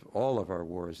critic of all of our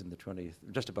wars in the 20th,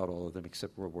 just about all of them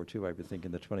except World War II, I would think,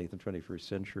 in the 20th and 21st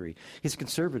century. He's a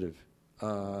conservative.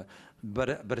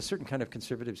 But a certain kind of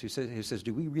conservatives who says,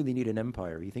 do we really need an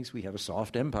empire? He thinks we have a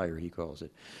soft empire, he calls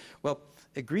it. Well,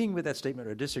 agreeing with that statement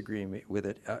or disagreeing with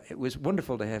it, it was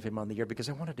wonderful to have him on the air because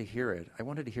I wanted to hear it. I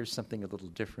wanted to hear something a little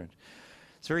different.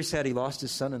 It's very sad he lost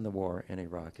his son in the war in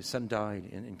Iraq. His son died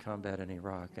in combat in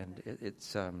Iraq, and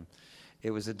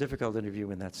it was a difficult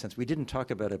interview in that sense. We didn't talk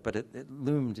about it, but it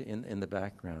loomed in the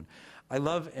background. I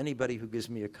love anybody who gives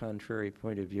me a contrary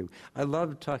point of view. I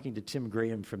love talking to Tim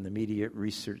Graham from the Media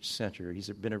Research Center. He's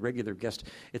been a regular guest.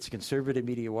 It's a conservative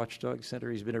media watchdog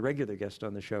center. He's been a regular guest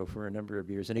on the show for a number of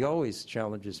years, and he always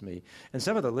challenges me. And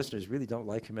some of the listeners really don't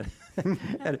like him.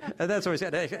 and that's always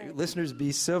said, hey, listeners,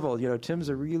 be civil. Tim's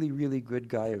a really, really good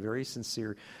guy, a very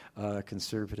sincere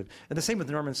conservative. And the same with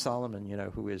Norman Solomon,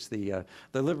 who is the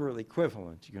liberal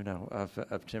equivalent,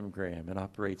 of Tim Graham and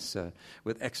operates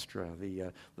with Extra,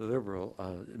 the liberal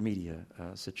media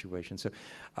situation. So,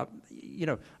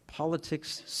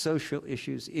 politics, social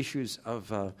issues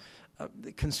of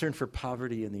concern for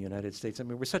poverty in the United States. I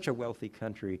mean, we're such a wealthy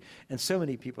country, and so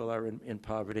many people are in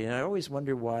poverty. And I always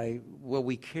wonder why, well,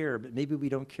 we care, but maybe we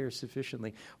don't care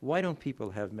sufficiently. Why don't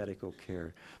people have medical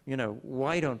care? You know,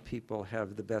 why don't people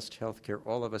have the best health care,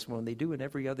 all of us, when they do in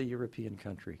every other European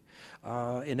country,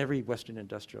 in every Western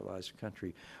industrialized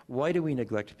country? Why do we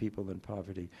neglect people in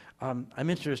poverty? I'm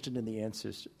interested in the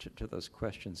answers to those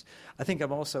questions. I think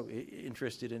I'm also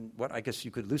interested in what I guess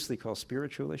you could loosely call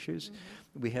spiritual issues.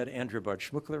 Mm-hmm. We had Andrew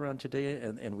Schmuckler on today,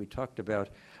 and we talked about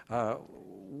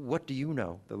what do you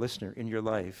know, the listener, in your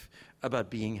life about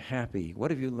being happy?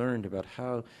 What have you learned about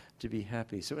how to be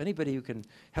happy? So anybody who can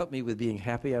help me with being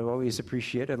happy, I always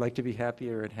appreciate. I'd like to be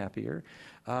happier and happier.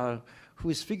 Who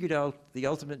has figured out the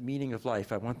ultimate meaning of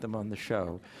life. I want them on the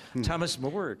show. Thomas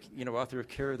More, author of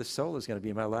Care of the Soul, is going to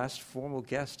be my last formal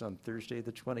guest on Thursday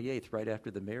the 28th, right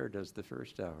after the mayor does the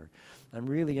first hour. I'm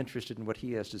really interested in what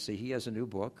he has to say. He has a new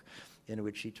book in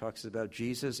which he talks about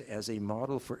Jesus as a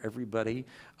model for everybody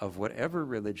of whatever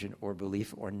religion or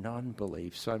belief or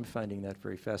non-belief. So I'm finding that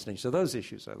very fascinating. So those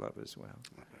issues I love as well.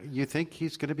 You think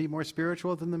he's going to be more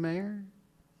spiritual than the mayor?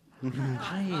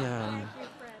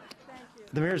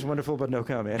 The mayor's wonderful, but no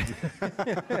comment.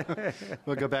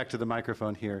 We'll go back to the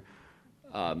microphone here.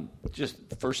 Just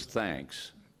first,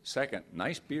 thanks. Second,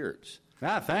 nice beards.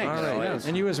 Thanks. All right,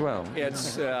 and you as well.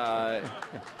 It's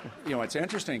it's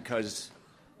interesting because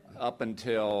up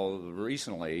until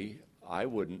recently, I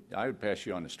would pass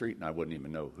you on the street and I wouldn't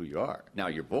even know who you are. Now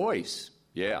your voice,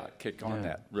 kick on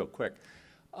that real quick.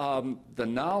 The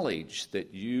knowledge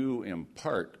that you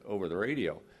impart over the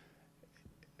radio.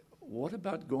 What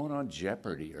about going on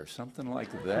Jeopardy or something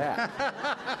like that?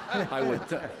 I would,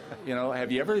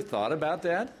 have you ever thought about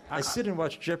that? I sit and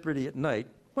watch Jeopardy at night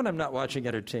when I'm not watching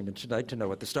Entertainment Tonight to know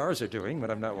what the stars are doing. When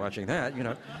I'm not watching that,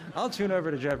 I'll tune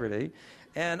over to Jeopardy,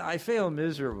 and I fail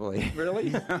miserably.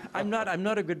 Really? I'm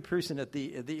not a good person at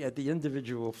the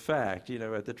individual fact,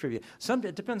 at the trivia.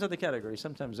 It depends on the category.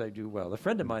 Sometimes I do well. A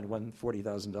friend of mine won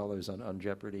 $40,000 on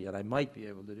Jeopardy, and I might be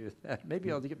able to do that.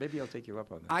 Maybe I'll take you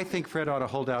up on that. I think Fred ought to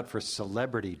hold out for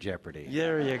Celebrity Jeopardy.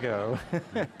 There you go.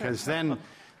 Because then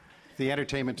the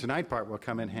Entertainment Tonight part will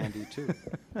come in handy too.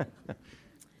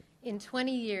 In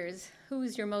 20 years, who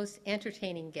is your most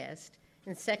entertaining guest?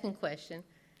 And second question,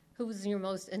 who was your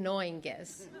most annoying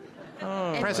guest?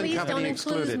 And please don't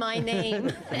include my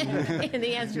name in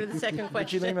the answer to the second question.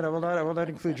 But you name it, I will not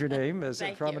include your name as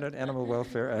a prominent animal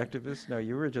welfare activist. No,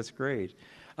 you were just great.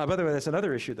 By the way, that's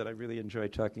another issue that I really enjoy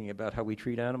talking about, how we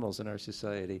treat animals in our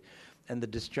society and the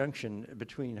disjunction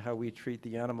between how we treat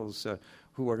the animals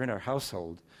who are in our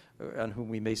household on whom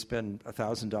we may spend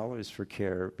 $1,000 for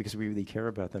care because we really care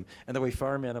about them, and the way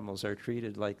farm animals are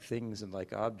treated like things and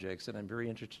like objects. And I'm very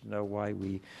interested to know why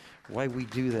we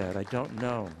do that. I don't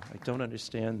know. I don't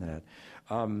understand that.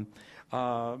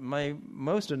 My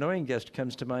most annoying guest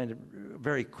comes to mind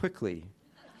very quickly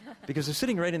because they're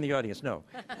sitting right in the audience. No,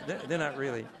 they're not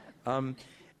really.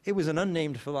 It was an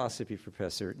unnamed philosophy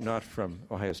professor, not from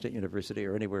Ohio State University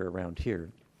or anywhere around here,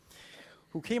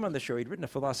 who came on the show. He'd written a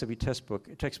philosophy textbook,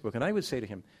 and I would say to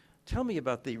him, tell me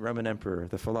about the Roman emperor,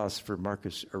 the philosopher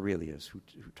Marcus Aurelius, who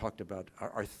talked about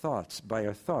our thoughts. By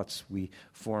our thoughts, we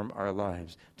form our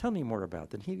lives. Tell me more about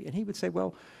that. And he would say,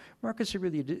 well, Marcus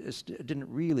Aurelius didn't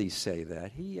really say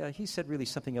that. He said really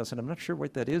something else, and I'm not sure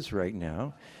what that is right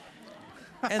now.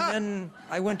 And then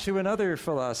I went to another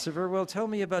philosopher. Well, tell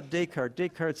me about Descartes.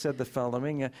 Descartes said the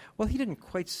following. Well, he didn't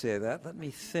quite say that. Let me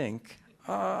think.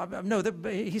 No,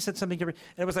 he said something different.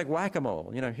 And it was like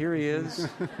whack-a-mole. Here he is.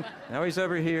 Now he's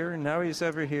over here. Now he's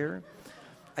over here.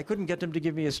 I couldn't get him to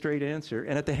give me a straight answer.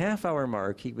 And at the half-hour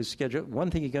mark, he was scheduled. One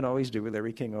thing you can always do,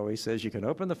 Larry King always says, you can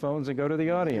open the phones and go to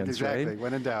the audience, exactly, right?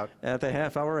 When in doubt. At the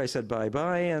half hour, I said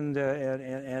bye-bye,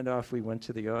 and off we went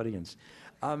to the audience.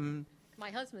 My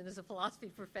husband is a philosophy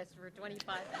professor for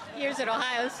 25 years at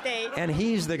Ohio State. And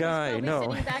he's the guy. He's no.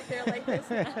 sitting back there like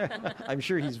this. I'm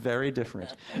sure he's very different.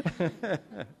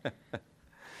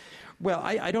 Well,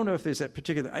 I don't know if there's that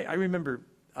particular. I remember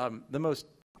the most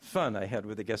fun I had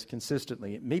with a guest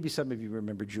consistently. Maybe some of you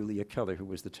remember Julia Keller, who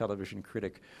was the television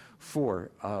critic for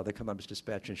the Columbus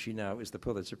Dispatch, and she now is the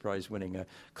Pulitzer Prize-winning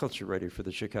culture writer for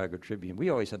the Chicago Tribune.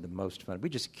 We always had the most fun. We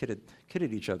just kidded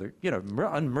each other,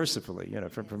 unmercifully,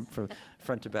 from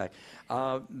front to back.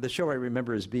 The show I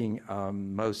remember as being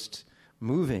most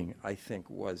moving, I think,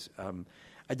 was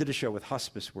I did a show with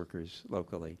hospice workers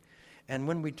locally. And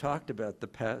when we talked about the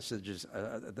passages,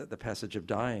 the passage of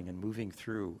dying and moving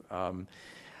through,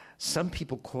 some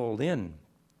people called in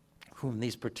whom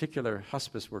these particular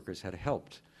hospice workers had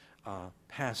helped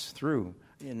pass through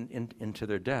into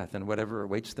their death and whatever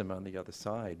awaits them on the other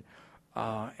side.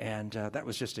 and that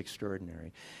was just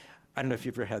extraordinary. I don't know if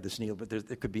you've ever had this, Neal, but there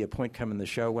could be a point come in the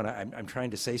show when I'm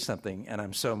trying to say something, and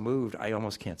I'm so moved I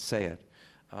almost can't say it.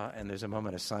 And there's a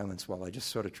moment of silence while I just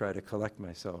sort of try to collect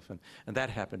myself. And that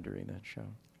happened during that show.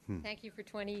 Thank you for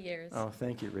 20 years. Oh,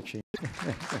 thank you, Richie.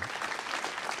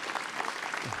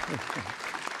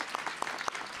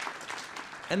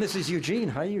 And this is Eugene.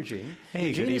 Hi, Eugene. Hey,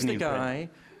 Eugene good is the evening, guy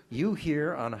you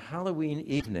hear on a Halloween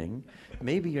evening,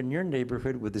 maybe in your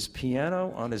neighborhood, with his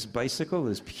piano on his bicycle,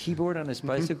 his keyboard on his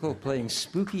bicycle, playing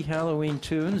spooky Halloween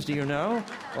tunes. Do you know?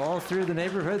 All through the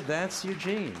neighborhood. That's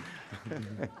Eugene.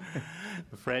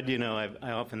 Fred, you know,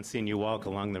 I often seen you walk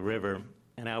along the river,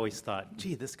 and I always thought,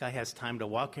 gee, this guy has time to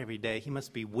walk every day. He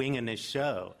must be winging his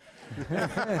show.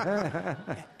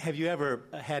 Have you ever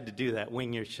had to do that,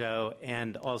 wing your show?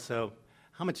 And also,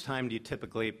 how much time do you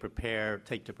typically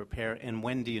take to prepare, and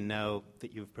when do you know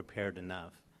that you've prepared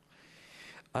enough?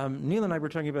 Neal and I were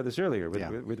talking about this earlier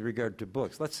with regard to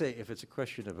books. Let's say if it's a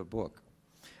question of a book.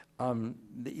 The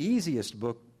easiest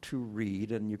book to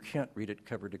read, and you can't read it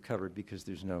cover to cover because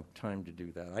there's no time to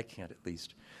do that. I can't, at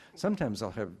least. Sometimes I'll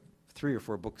have 3 or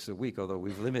 4 books a week, although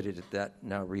we've limited it that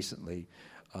now recently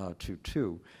to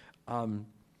 2.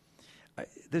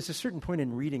 There's a certain point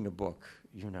in reading a book,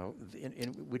 you know,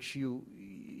 in which you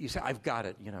say, I've got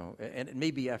it, you know, and it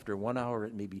may be after 1 hour,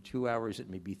 it may be 2 hours, it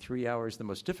may be 3 hours. The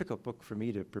most difficult book for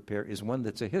me to prepare is one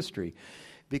that's a history,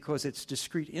 because it's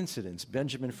discrete incidents.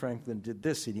 Benjamin Franklin did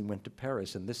this, and he went to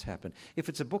Paris, and this happened. If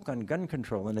it's a book on gun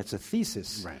control, and it's a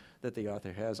thesis that the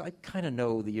author has, I kind of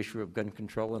know the issue of gun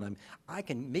control, and I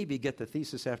can maybe get the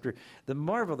thesis after. The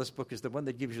marvelous book is the one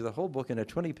that gives you the whole book in a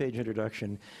 20-page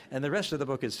introduction, and the rest of the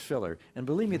book is filler. And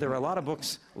believe me, there are a lot of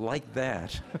books like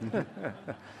that.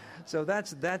 So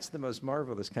that's the most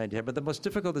marvelous kind to have. But the most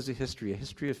difficult is a history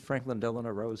of Franklin Delano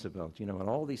Roosevelt, you know, and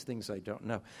all these things I don't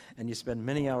know. And you spend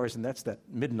many hours, and that's that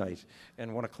midnight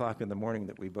and 1 o'clock in the morning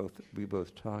that we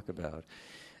both talk about.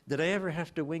 Did I ever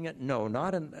have to wing it? No,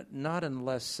 not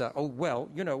unless,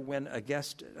 you know, when a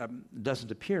guest doesn't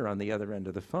appear on the other end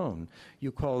of the phone,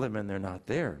 you call them and they're not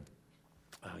there.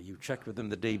 You checked with them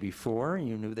the day before,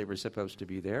 you knew they were supposed to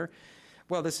be there.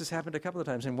 Well, this has happened a couple of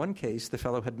times. In one case, the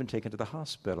fellow had been taken to the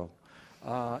hospital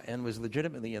and was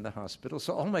legitimately in the hospital.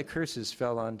 So all my curses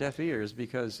fell on deaf ears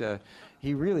because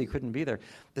he really couldn't be there.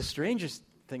 The strangest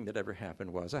thing that ever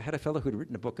happened was I had a fellow who had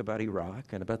written a book about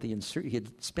Iraq and about he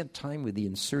had spent time with the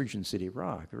insurgents in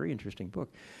Iraq, a very interesting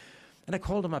book. And I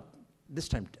called him up. This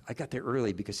time, I got there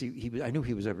early because I knew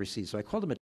he was overseas. So I called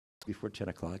him at before 10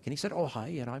 o'clock, and he said, oh, hi,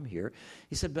 and I'm here.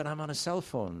 He said, but I'm on a cell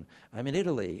phone. I'm in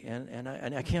Italy, and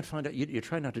I can't find out. You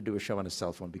try not to do a show on a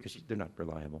cell phone because they're not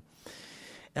reliable.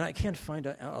 And I can't find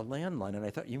a landline. And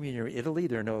I thought, you mean you're in Italy?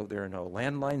 There are no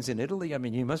landlines in Italy? I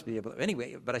mean, you must be able to.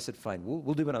 Anyway, but I said, fine,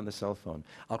 we'll do it on the cell phone.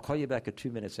 I'll call you back at 2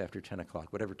 minutes after 10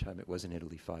 o'clock, whatever time it was in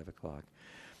Italy, 5 o'clock.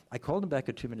 I called him back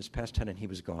at 2 minutes past 10, and he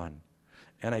was gone.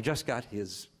 And I just got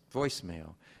his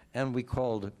voicemail. And we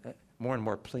called more and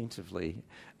more plaintively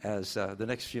as the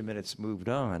next few minutes moved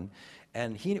on.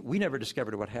 And we never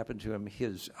discovered what happened to him.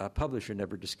 His publisher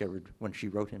never discovered when she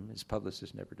wrote him. His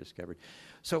publicist never discovered.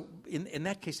 So in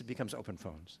that case, it becomes open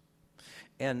phones.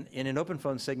 And in an open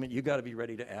phone segment, you got to be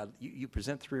ready to add. You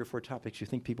present 3 or 4 topics you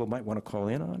think people might want to call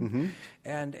in on,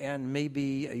 and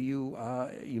maybe you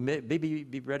maybe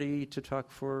be ready to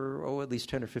talk for at least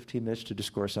 10 or 15 minutes to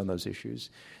discourse on those issues.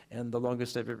 And the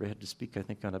longest I've ever had to speak, I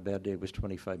think, on a bad day was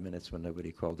 25 minutes when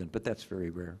nobody called in. But that's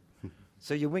very rare.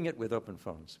 So you wing it with open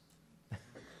phones.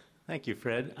 Thank you,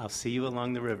 Fred. I'll see you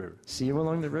along the river. See you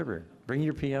along the river. Bring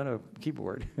your piano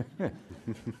keyboard.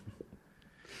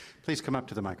 Please come up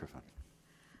to the microphone.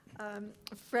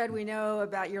 Fred, we know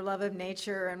about your love of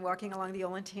nature and walking along the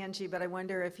Olentangy, but I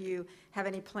wonder if you have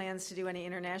any plans to do any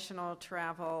international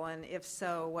travel, and if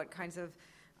so, what kinds of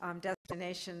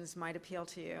destinations might appeal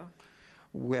to you?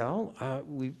 Well,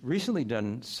 we've recently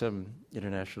done some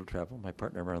international travel. My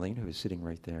partner Marlene, who is sitting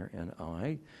right there,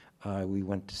 and we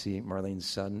went to see Marlene's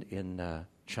son in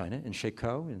China, in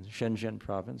Shekou, in Shenzhen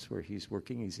province, where he's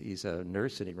working. He's a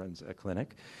nurse and he runs a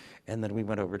clinic. And then we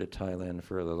went over to Thailand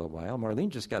for a little while. Marlene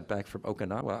just got back from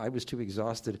Okinawa. I was too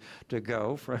exhausted to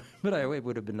go, but it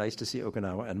would have been nice to see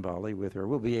Okinawa and Bali with her.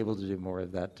 We'll be able to do more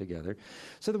of that together.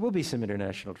 So there will be some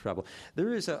international travel.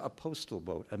 There is a postal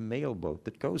boat, a mail boat,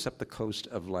 that goes up the coast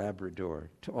of Labrador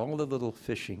to all the little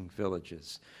fishing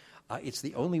villages. It's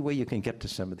the only way you can get to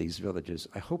some of these villages.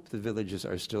 I hope the villages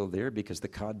are still there because the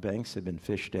cod banks have been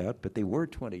fished out, but they were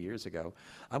 20 years ago.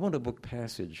 I want to book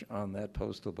passage on that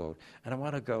postal boat, and I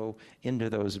want to go into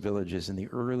those villages in the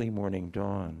early morning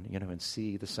dawn, and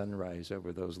see the sunrise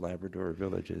over those Labrador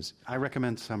villages. I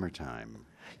recommend summertime.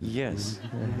 Yes,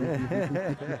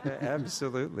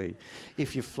 absolutely.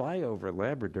 If you fly over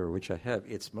Labrador, which I have,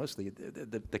 it's mostly,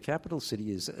 the capital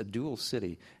city is a dual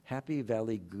city, Happy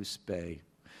Valley Goose Bay.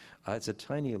 It's a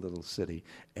tiny little city.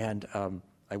 And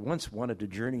I once wanted to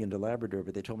journey into Labrador,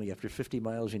 but they told me after 50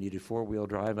 miles you needed four-wheel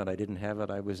drive, and I didn't have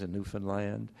it. I was in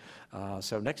Newfoundland.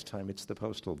 So next time it's the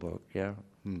postal boat, yeah.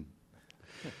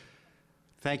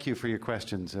 Thank you for your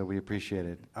questions. We appreciate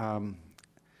it.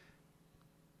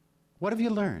 What have you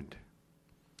learned?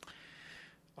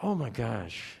 Oh my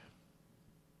gosh,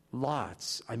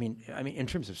 lots. I mean, in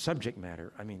terms of subject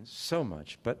matter, so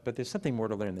much. But there's something more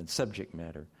to learn than subject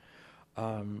matter.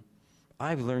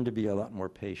 I've learned to be a lot more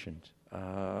patient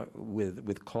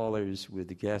with callers, with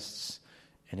the guests,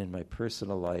 and in my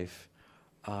personal life.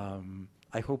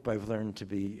 I hope I've learned to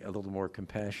be a little more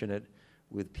compassionate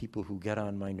with people who get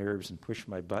on my nerves and push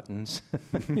my buttons.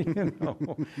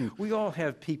 We all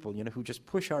have people, who just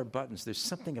push our buttons. There's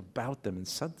something about them and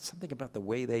something about the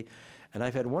way they... And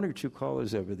I've had one or two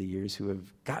callers over the years who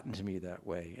have gotten to me that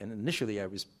way. And initially I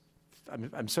was,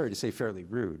 I'm sorry to say, fairly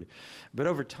rude. But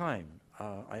over time,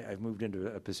 I've moved into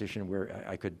a position where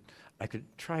I could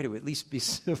try to at least be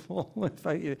civil.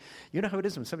 You know how it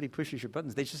is when somebody pushes your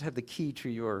buttons? They just have the key to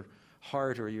your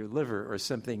heart or your liver or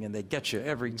something, and they get you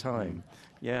every time.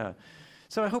 Yeah.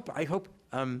 So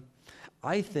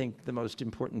I think the most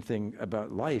important thing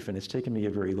about life, and it's taken me a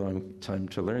very long time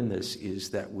to learn this, is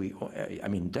that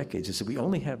decades, is that we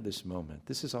only have this moment.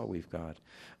 This is all we've got.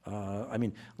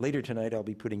 Later tonight I'll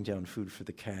be putting down food for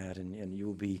the cat, and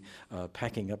you'll be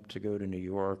packing up to go to New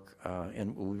York,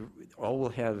 and all we'll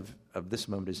have of this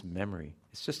moment is memory.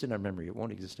 It's just in our memory. It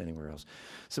won't exist anywhere else.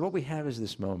 So what we have is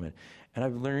this moment. And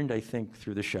I've learned, I think,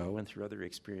 through the show and through other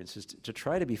experiences, to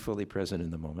try to be fully present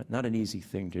in the moment. Not an easy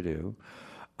thing to do.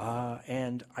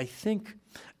 And I think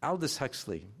Aldous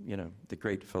Huxley, the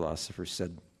great philosopher,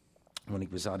 said when he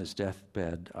was on his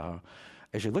deathbed,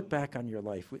 as you look back on your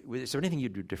life, is there anything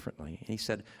you'd do differently? And he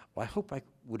said, well, I hope I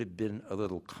would have been a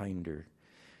little kinder.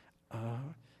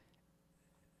 And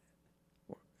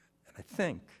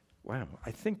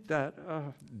I think that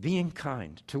being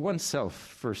kind to oneself,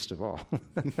 first of all,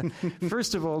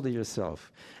 to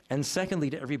yourself, and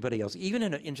secondly to everybody else, even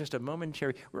in just a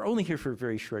momentary, we're only here for a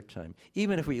very short time.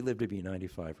 Even if we live to be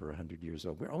 95 or 100 years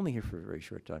old, we're only here for a very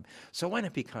short time. So why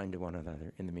not be kind to one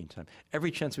another in the meantime?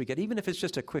 Every chance we get, even if it's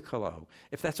just a quick hello,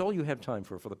 if that's all you have time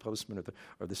for the postman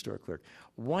or the store clerk,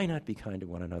 why not be kind to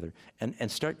one another? And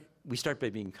we start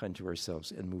by being kind to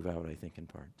ourselves and move out, I think, in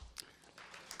part.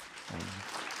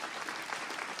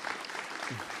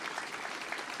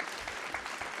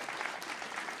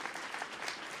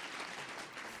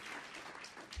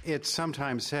 It's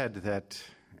sometimes said that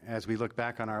as we look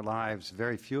back on our lives,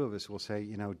 very few of us will say,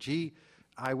 gee,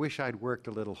 I wish I'd worked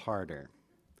a little harder.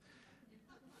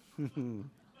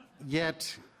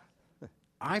 Yet,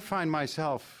 I find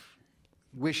myself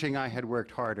wishing I had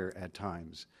worked harder at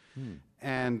times.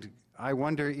 And I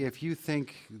wonder if you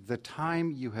think the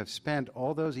time you have spent,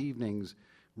 all those evenings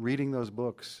reading those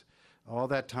books, all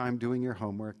that time doing your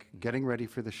homework, getting ready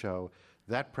for the show,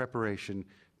 that preparation,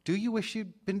 do you wish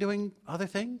you'd been doing other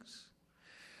things?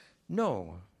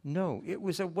 No. It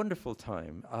was a wonderful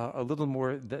time, a little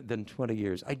more than 20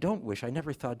 years. I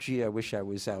never thought, gee, I wish I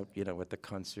was out, at the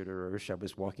concert, or I wish I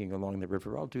was walking along the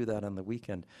river. I'll do that on the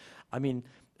weekend. A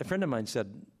friend of mine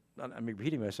said, I'm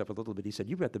repeating myself a little bit, he said,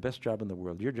 you've got the best job in the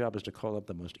world. Your job is to call up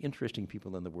the most interesting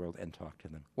people in the world and talk to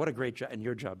them. What a great job, and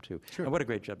your job too. Sure. And what a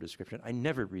great job description. I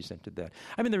never resented that.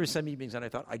 There were some evenings and I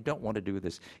thought, I don't want to do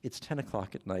this. It's 10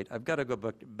 o'clock at night. I've got to go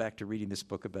back to reading this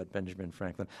book about Benjamin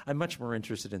Franklin. I'm much more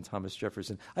interested in Thomas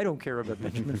Jefferson. I don't care about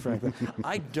Benjamin Franklin.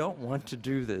 I don't want to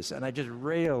do this. And I just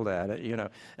railed at it,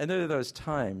 And there are those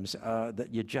times that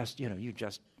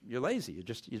you're lazy. You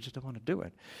just don't want to do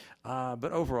it.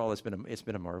 But overall, it's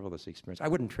been a marvelous experience. I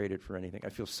wouldn't trade it for anything. I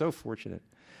feel so fortunate.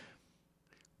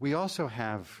 We also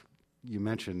have, you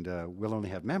mentioned, we'll only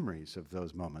have memories of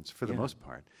those moments for the most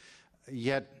part.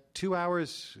 Yet 2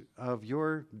 hours of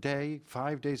your day,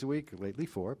 5 days a week, lately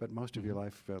 4, but most of your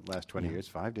life, last 20 years,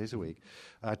 5 days a week.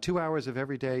 2 hours of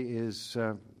every day is,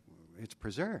 it's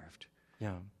preserved.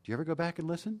 Yeah. Do you ever go back and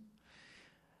listen?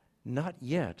 Not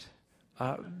yet.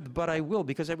 But I will,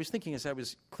 because I was thinking as I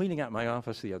was cleaning out my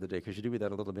office the other day, because you do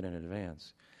that a little bit in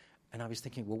advance, and I was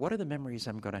thinking, well, what are the memories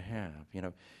I'm going to have?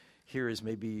 Here is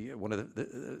maybe one of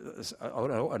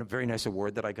a very nice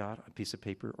award that I got, a piece of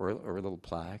paper or a little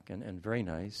plaque, and very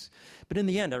nice. But in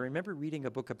the end, I remember reading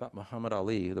a book about Muhammad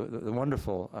Ali, the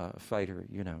wonderful fighter,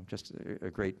 just a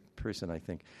great person, I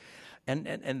think.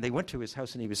 And they went to his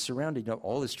house, and he was surrounded,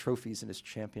 all his trophies and his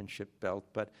championship belt,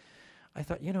 but I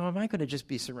thought, am I going to just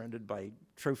be surrounded by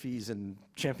trophies and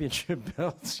championship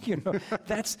belts?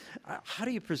 That's how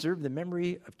do you preserve the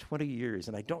memory of 20 years?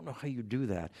 And I don't know how you do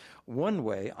that. One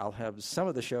way, I'll have some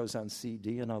of the shows on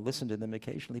CD and I'll listen to them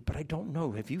occasionally, but I don't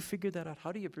know. Have you figured that out?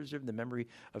 How do you preserve the memory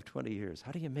of 20 years?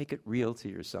 How do you make it real to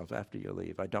yourself after you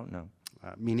leave? I don't know.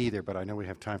 Me neither, but I know we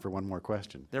have time for one more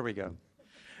question. There we go.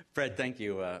 Fred, thank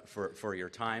you for your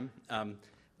time.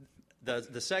 The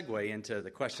segue into the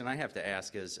question I have to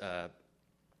ask is,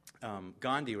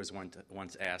 Gandhi was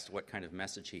once asked what kind of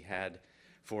message he had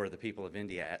for the people of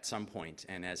India at some point,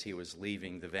 and as he was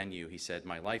leaving the venue, he said,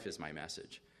 "My life is my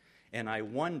message." And I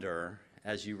wonder,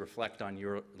 as you reflect on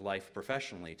your life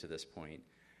professionally to this point,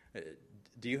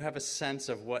 do you have a sense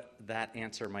of what that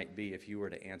answer might be if you were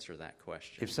to answer that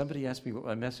question? If somebody asked me what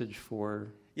my message for...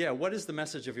 Yeah, what is the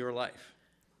message of your life?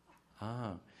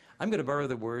 I'm going to borrow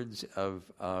the words of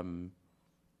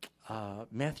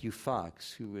Matthew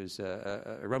Fox, who is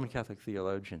a Roman Catholic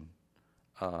theologian,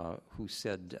 who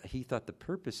said he thought the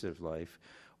purpose of life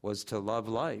was to love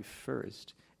life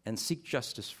first and seek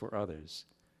justice for others.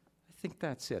 I think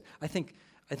that's it. I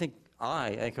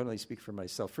can only speak for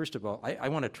myself. First of all, I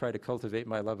want to try to cultivate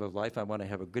my love of life. I want to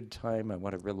have a good time. I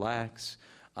want to relax.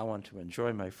 I want to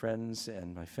enjoy my friends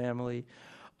and my family.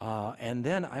 And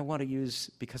then I want to use,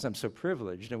 because I'm so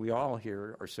privileged, and we all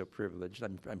here are so privileged,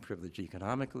 I'm privileged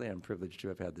economically, I'm privileged to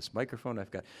have had this microphone, I've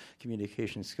got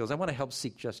communication skills, I want to help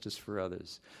seek justice for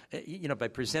others. By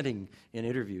presenting in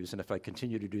interviews, and if I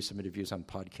continue to do some interviews on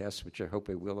podcasts, which I hope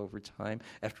I will over time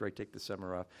after I take the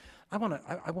summer off, I want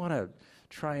to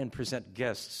try and present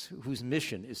guests whose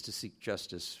mission is to seek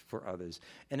justice for others.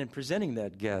 And in presenting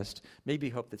that guest, maybe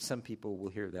hope that some people will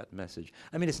hear that message.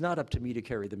 I mean, it's not up to me to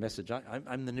carry the message.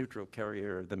 I'm the neutral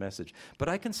carrier of the message. But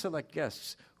I can select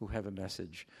guests who have a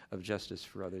message of justice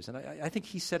for others. And I think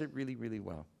he said it really, really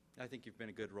well. I think you've been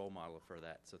a good role model for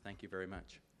that. So thank you very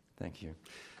much. Thank you.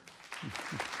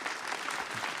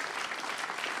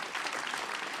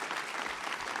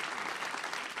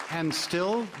 And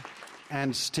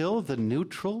still the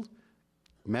neutral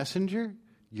messenger?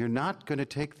 You're not going to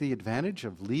take the advantage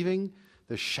of leaving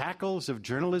the shackles of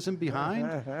journalism behind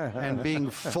and being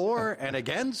for and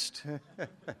against?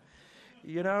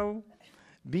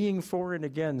 Being for and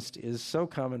against is so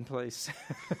commonplace.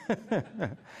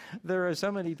 There are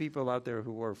so many people out there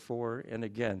who are for and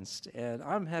against, and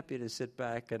I'm happy to sit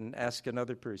back and ask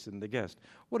another person, the guest,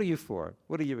 what are you for?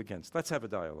 What are you against? Let's have a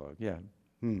dialogue, yeah.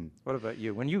 What about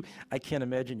you? I can't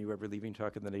imagine you ever leaving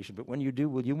Talk of the Nation, but when you do,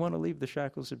 will you want to leave the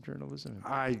shackles of journalism?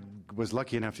 I was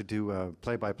lucky enough to do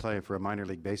play-by-play for a minor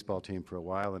league baseball team for a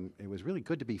while, and it was really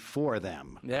good to be for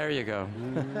them. There you go.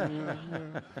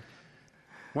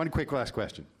 One quick last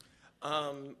question.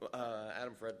 Adam,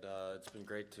 Fred, it's been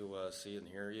great to see and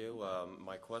hear you.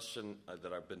 My question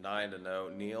that I've been dying to know,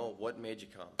 Neal, what made you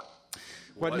come?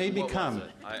 What made me come?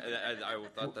 I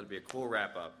thought that'd be a cool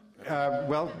wrap-up.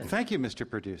 Well, thank you, Mr.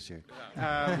 Producer.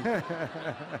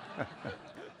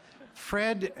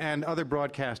 Fred and other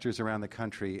broadcasters around the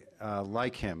country,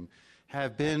 like him,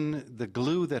 have been the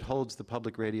glue that holds the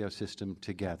public radio system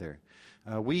together.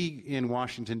 We in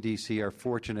Washington, D.C. are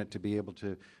fortunate to be able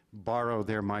to borrow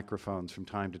their microphones from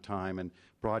time to time and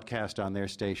broadcast on their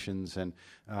stations and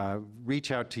reach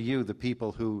out to you, the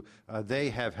people who they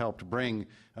have helped bring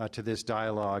to this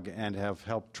dialogue and have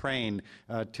helped train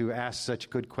to ask such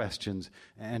good questions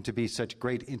and to be such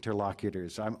great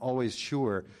interlocutors. I'm always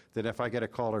sure that if I get a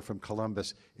caller from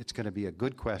Columbus, it's going to be a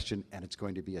good question and it's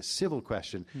going to be a civil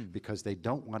question because they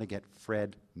don't want to get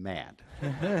Fred mad.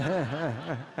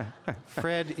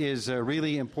 Fred is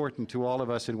really important to all of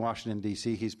us in Washington,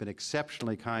 D.C. He's been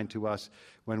exceptionally kind to us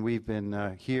when we've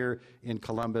been here in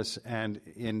Columbus, and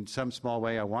in some small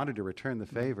way I wanted to return the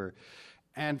favor.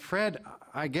 And Fred,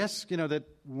 I guess, that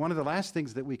one of the last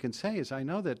things that we can say is I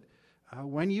know that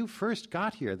when you first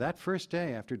got here, that first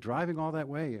day after driving all that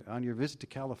way on your visit to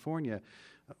California,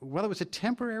 well, it was a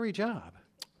temporary job.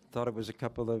 Thought it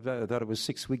was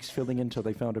 6 weeks filling in until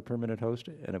they found a permanent host,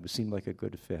 and it seemed like a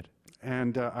good fit.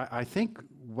 And I think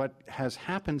what has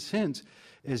happened since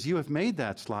is you have made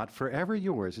that slot forever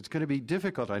yours. It's going to be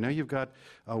difficult. I know you've got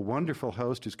a wonderful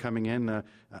host who's coming in,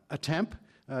 a temp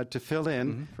to fill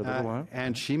in, for a little while.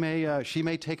 And she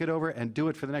may take it over and do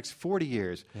it for the next 40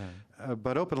 years. Yeah.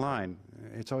 But Open Line,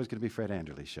 it's always going to be Fred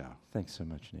Andrle's show. Thanks so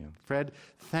much, Neal. Fred,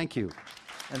 thank you.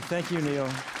 And thank you, Neal.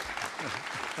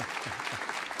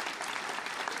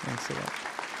 Thanks a lot.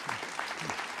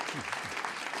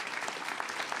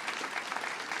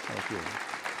 Thank you.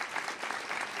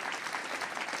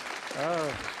 Oh.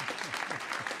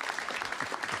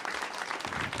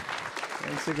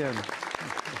 Thanks again.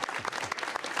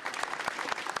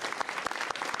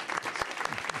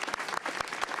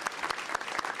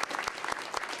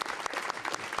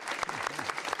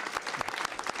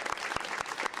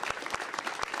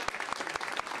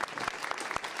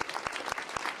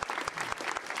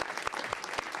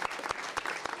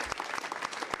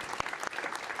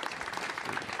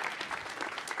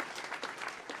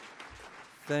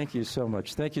 Thank you so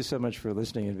much. Thank you so much for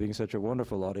listening and being such a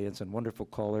wonderful audience and wonderful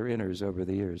caller-inners over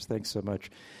the years. Thanks so much.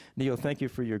 Neal, thank you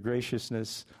for your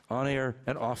graciousness on air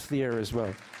and off the air as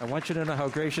well. I want you to know how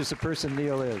gracious a person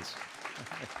Neal is.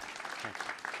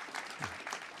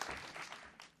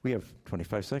 We have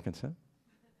 25 seconds, huh?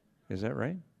 Is that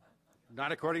right?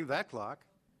 Not according to that clock.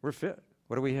 We're fit.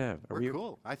 What do we have? We're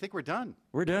cool. I think we're done.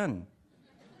 We're done.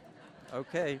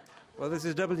 Okay. Well, this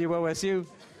is WOSU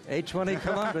 820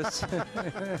 Columbus.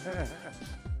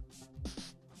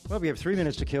 Well, we have 3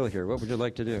 minutes to kill here. What would you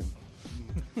like to do?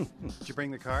 Did you bring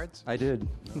the cards? I did.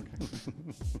 Okay.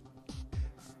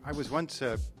 I was once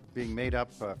being made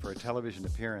up for a television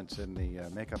appearance, and the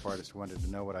makeup artist wanted to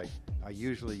know what I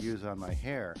usually use on my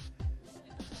hair.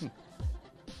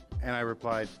 And I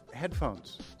replied,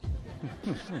 headphones.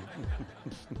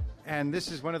 And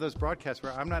this is one of those broadcasts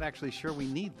where I'm not actually sure we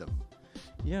need them.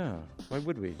 Yeah, why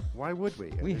would we? Why would we?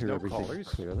 We There's hear no everything callers,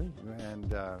 clearly.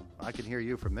 And I can hear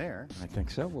you from there. I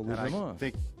think so. We'll leave them off. I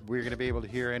think we're going to be able to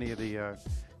hear any of the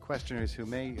questioners who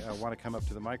may want to come up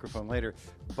to the microphone later.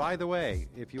 By the way,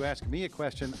 if you ask me a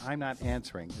question, I'm not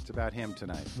answering. It's about him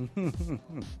tonight.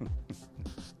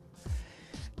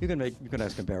 You can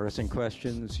ask embarrassing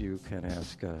questions. You can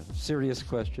ask serious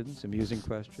questions, amusing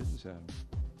questions,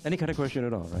 any kind of question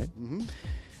at all, right? Mm-hmm.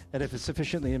 And if it's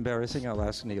sufficiently embarrassing, I'll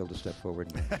ask Neal to step forward.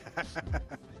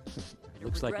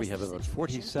 Looks like we have about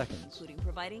 40 seconds. Including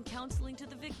providing counseling to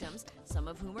the victims, some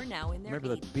of whom are now in their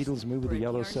Remember that Beatles movie, The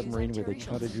Yellow Submarine, where they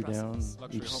counted you down?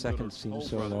 Each second seemed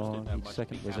so long. Each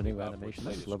second was a new animation.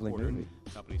 That was a lovely movie.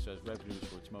 Company says revenues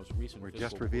for its most recent We're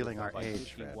just revealing our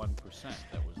age, Fred. 51%.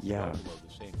 That was Yeah. well below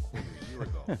the same quarter a year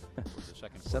ago. The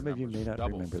second Some of you may not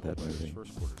doubled remember that Philip's movie.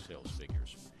 first quarter sales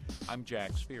figures. I'm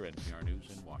Jack Spear, NPR News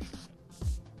in Washington.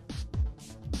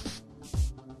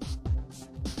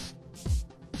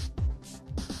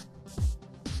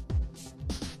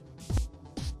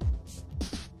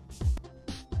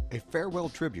 A farewell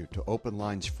tribute to Open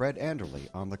Line's Fred Andrle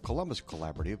on the Columbus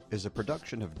Collaborative is a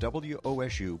production of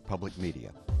WOSU Public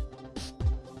Media.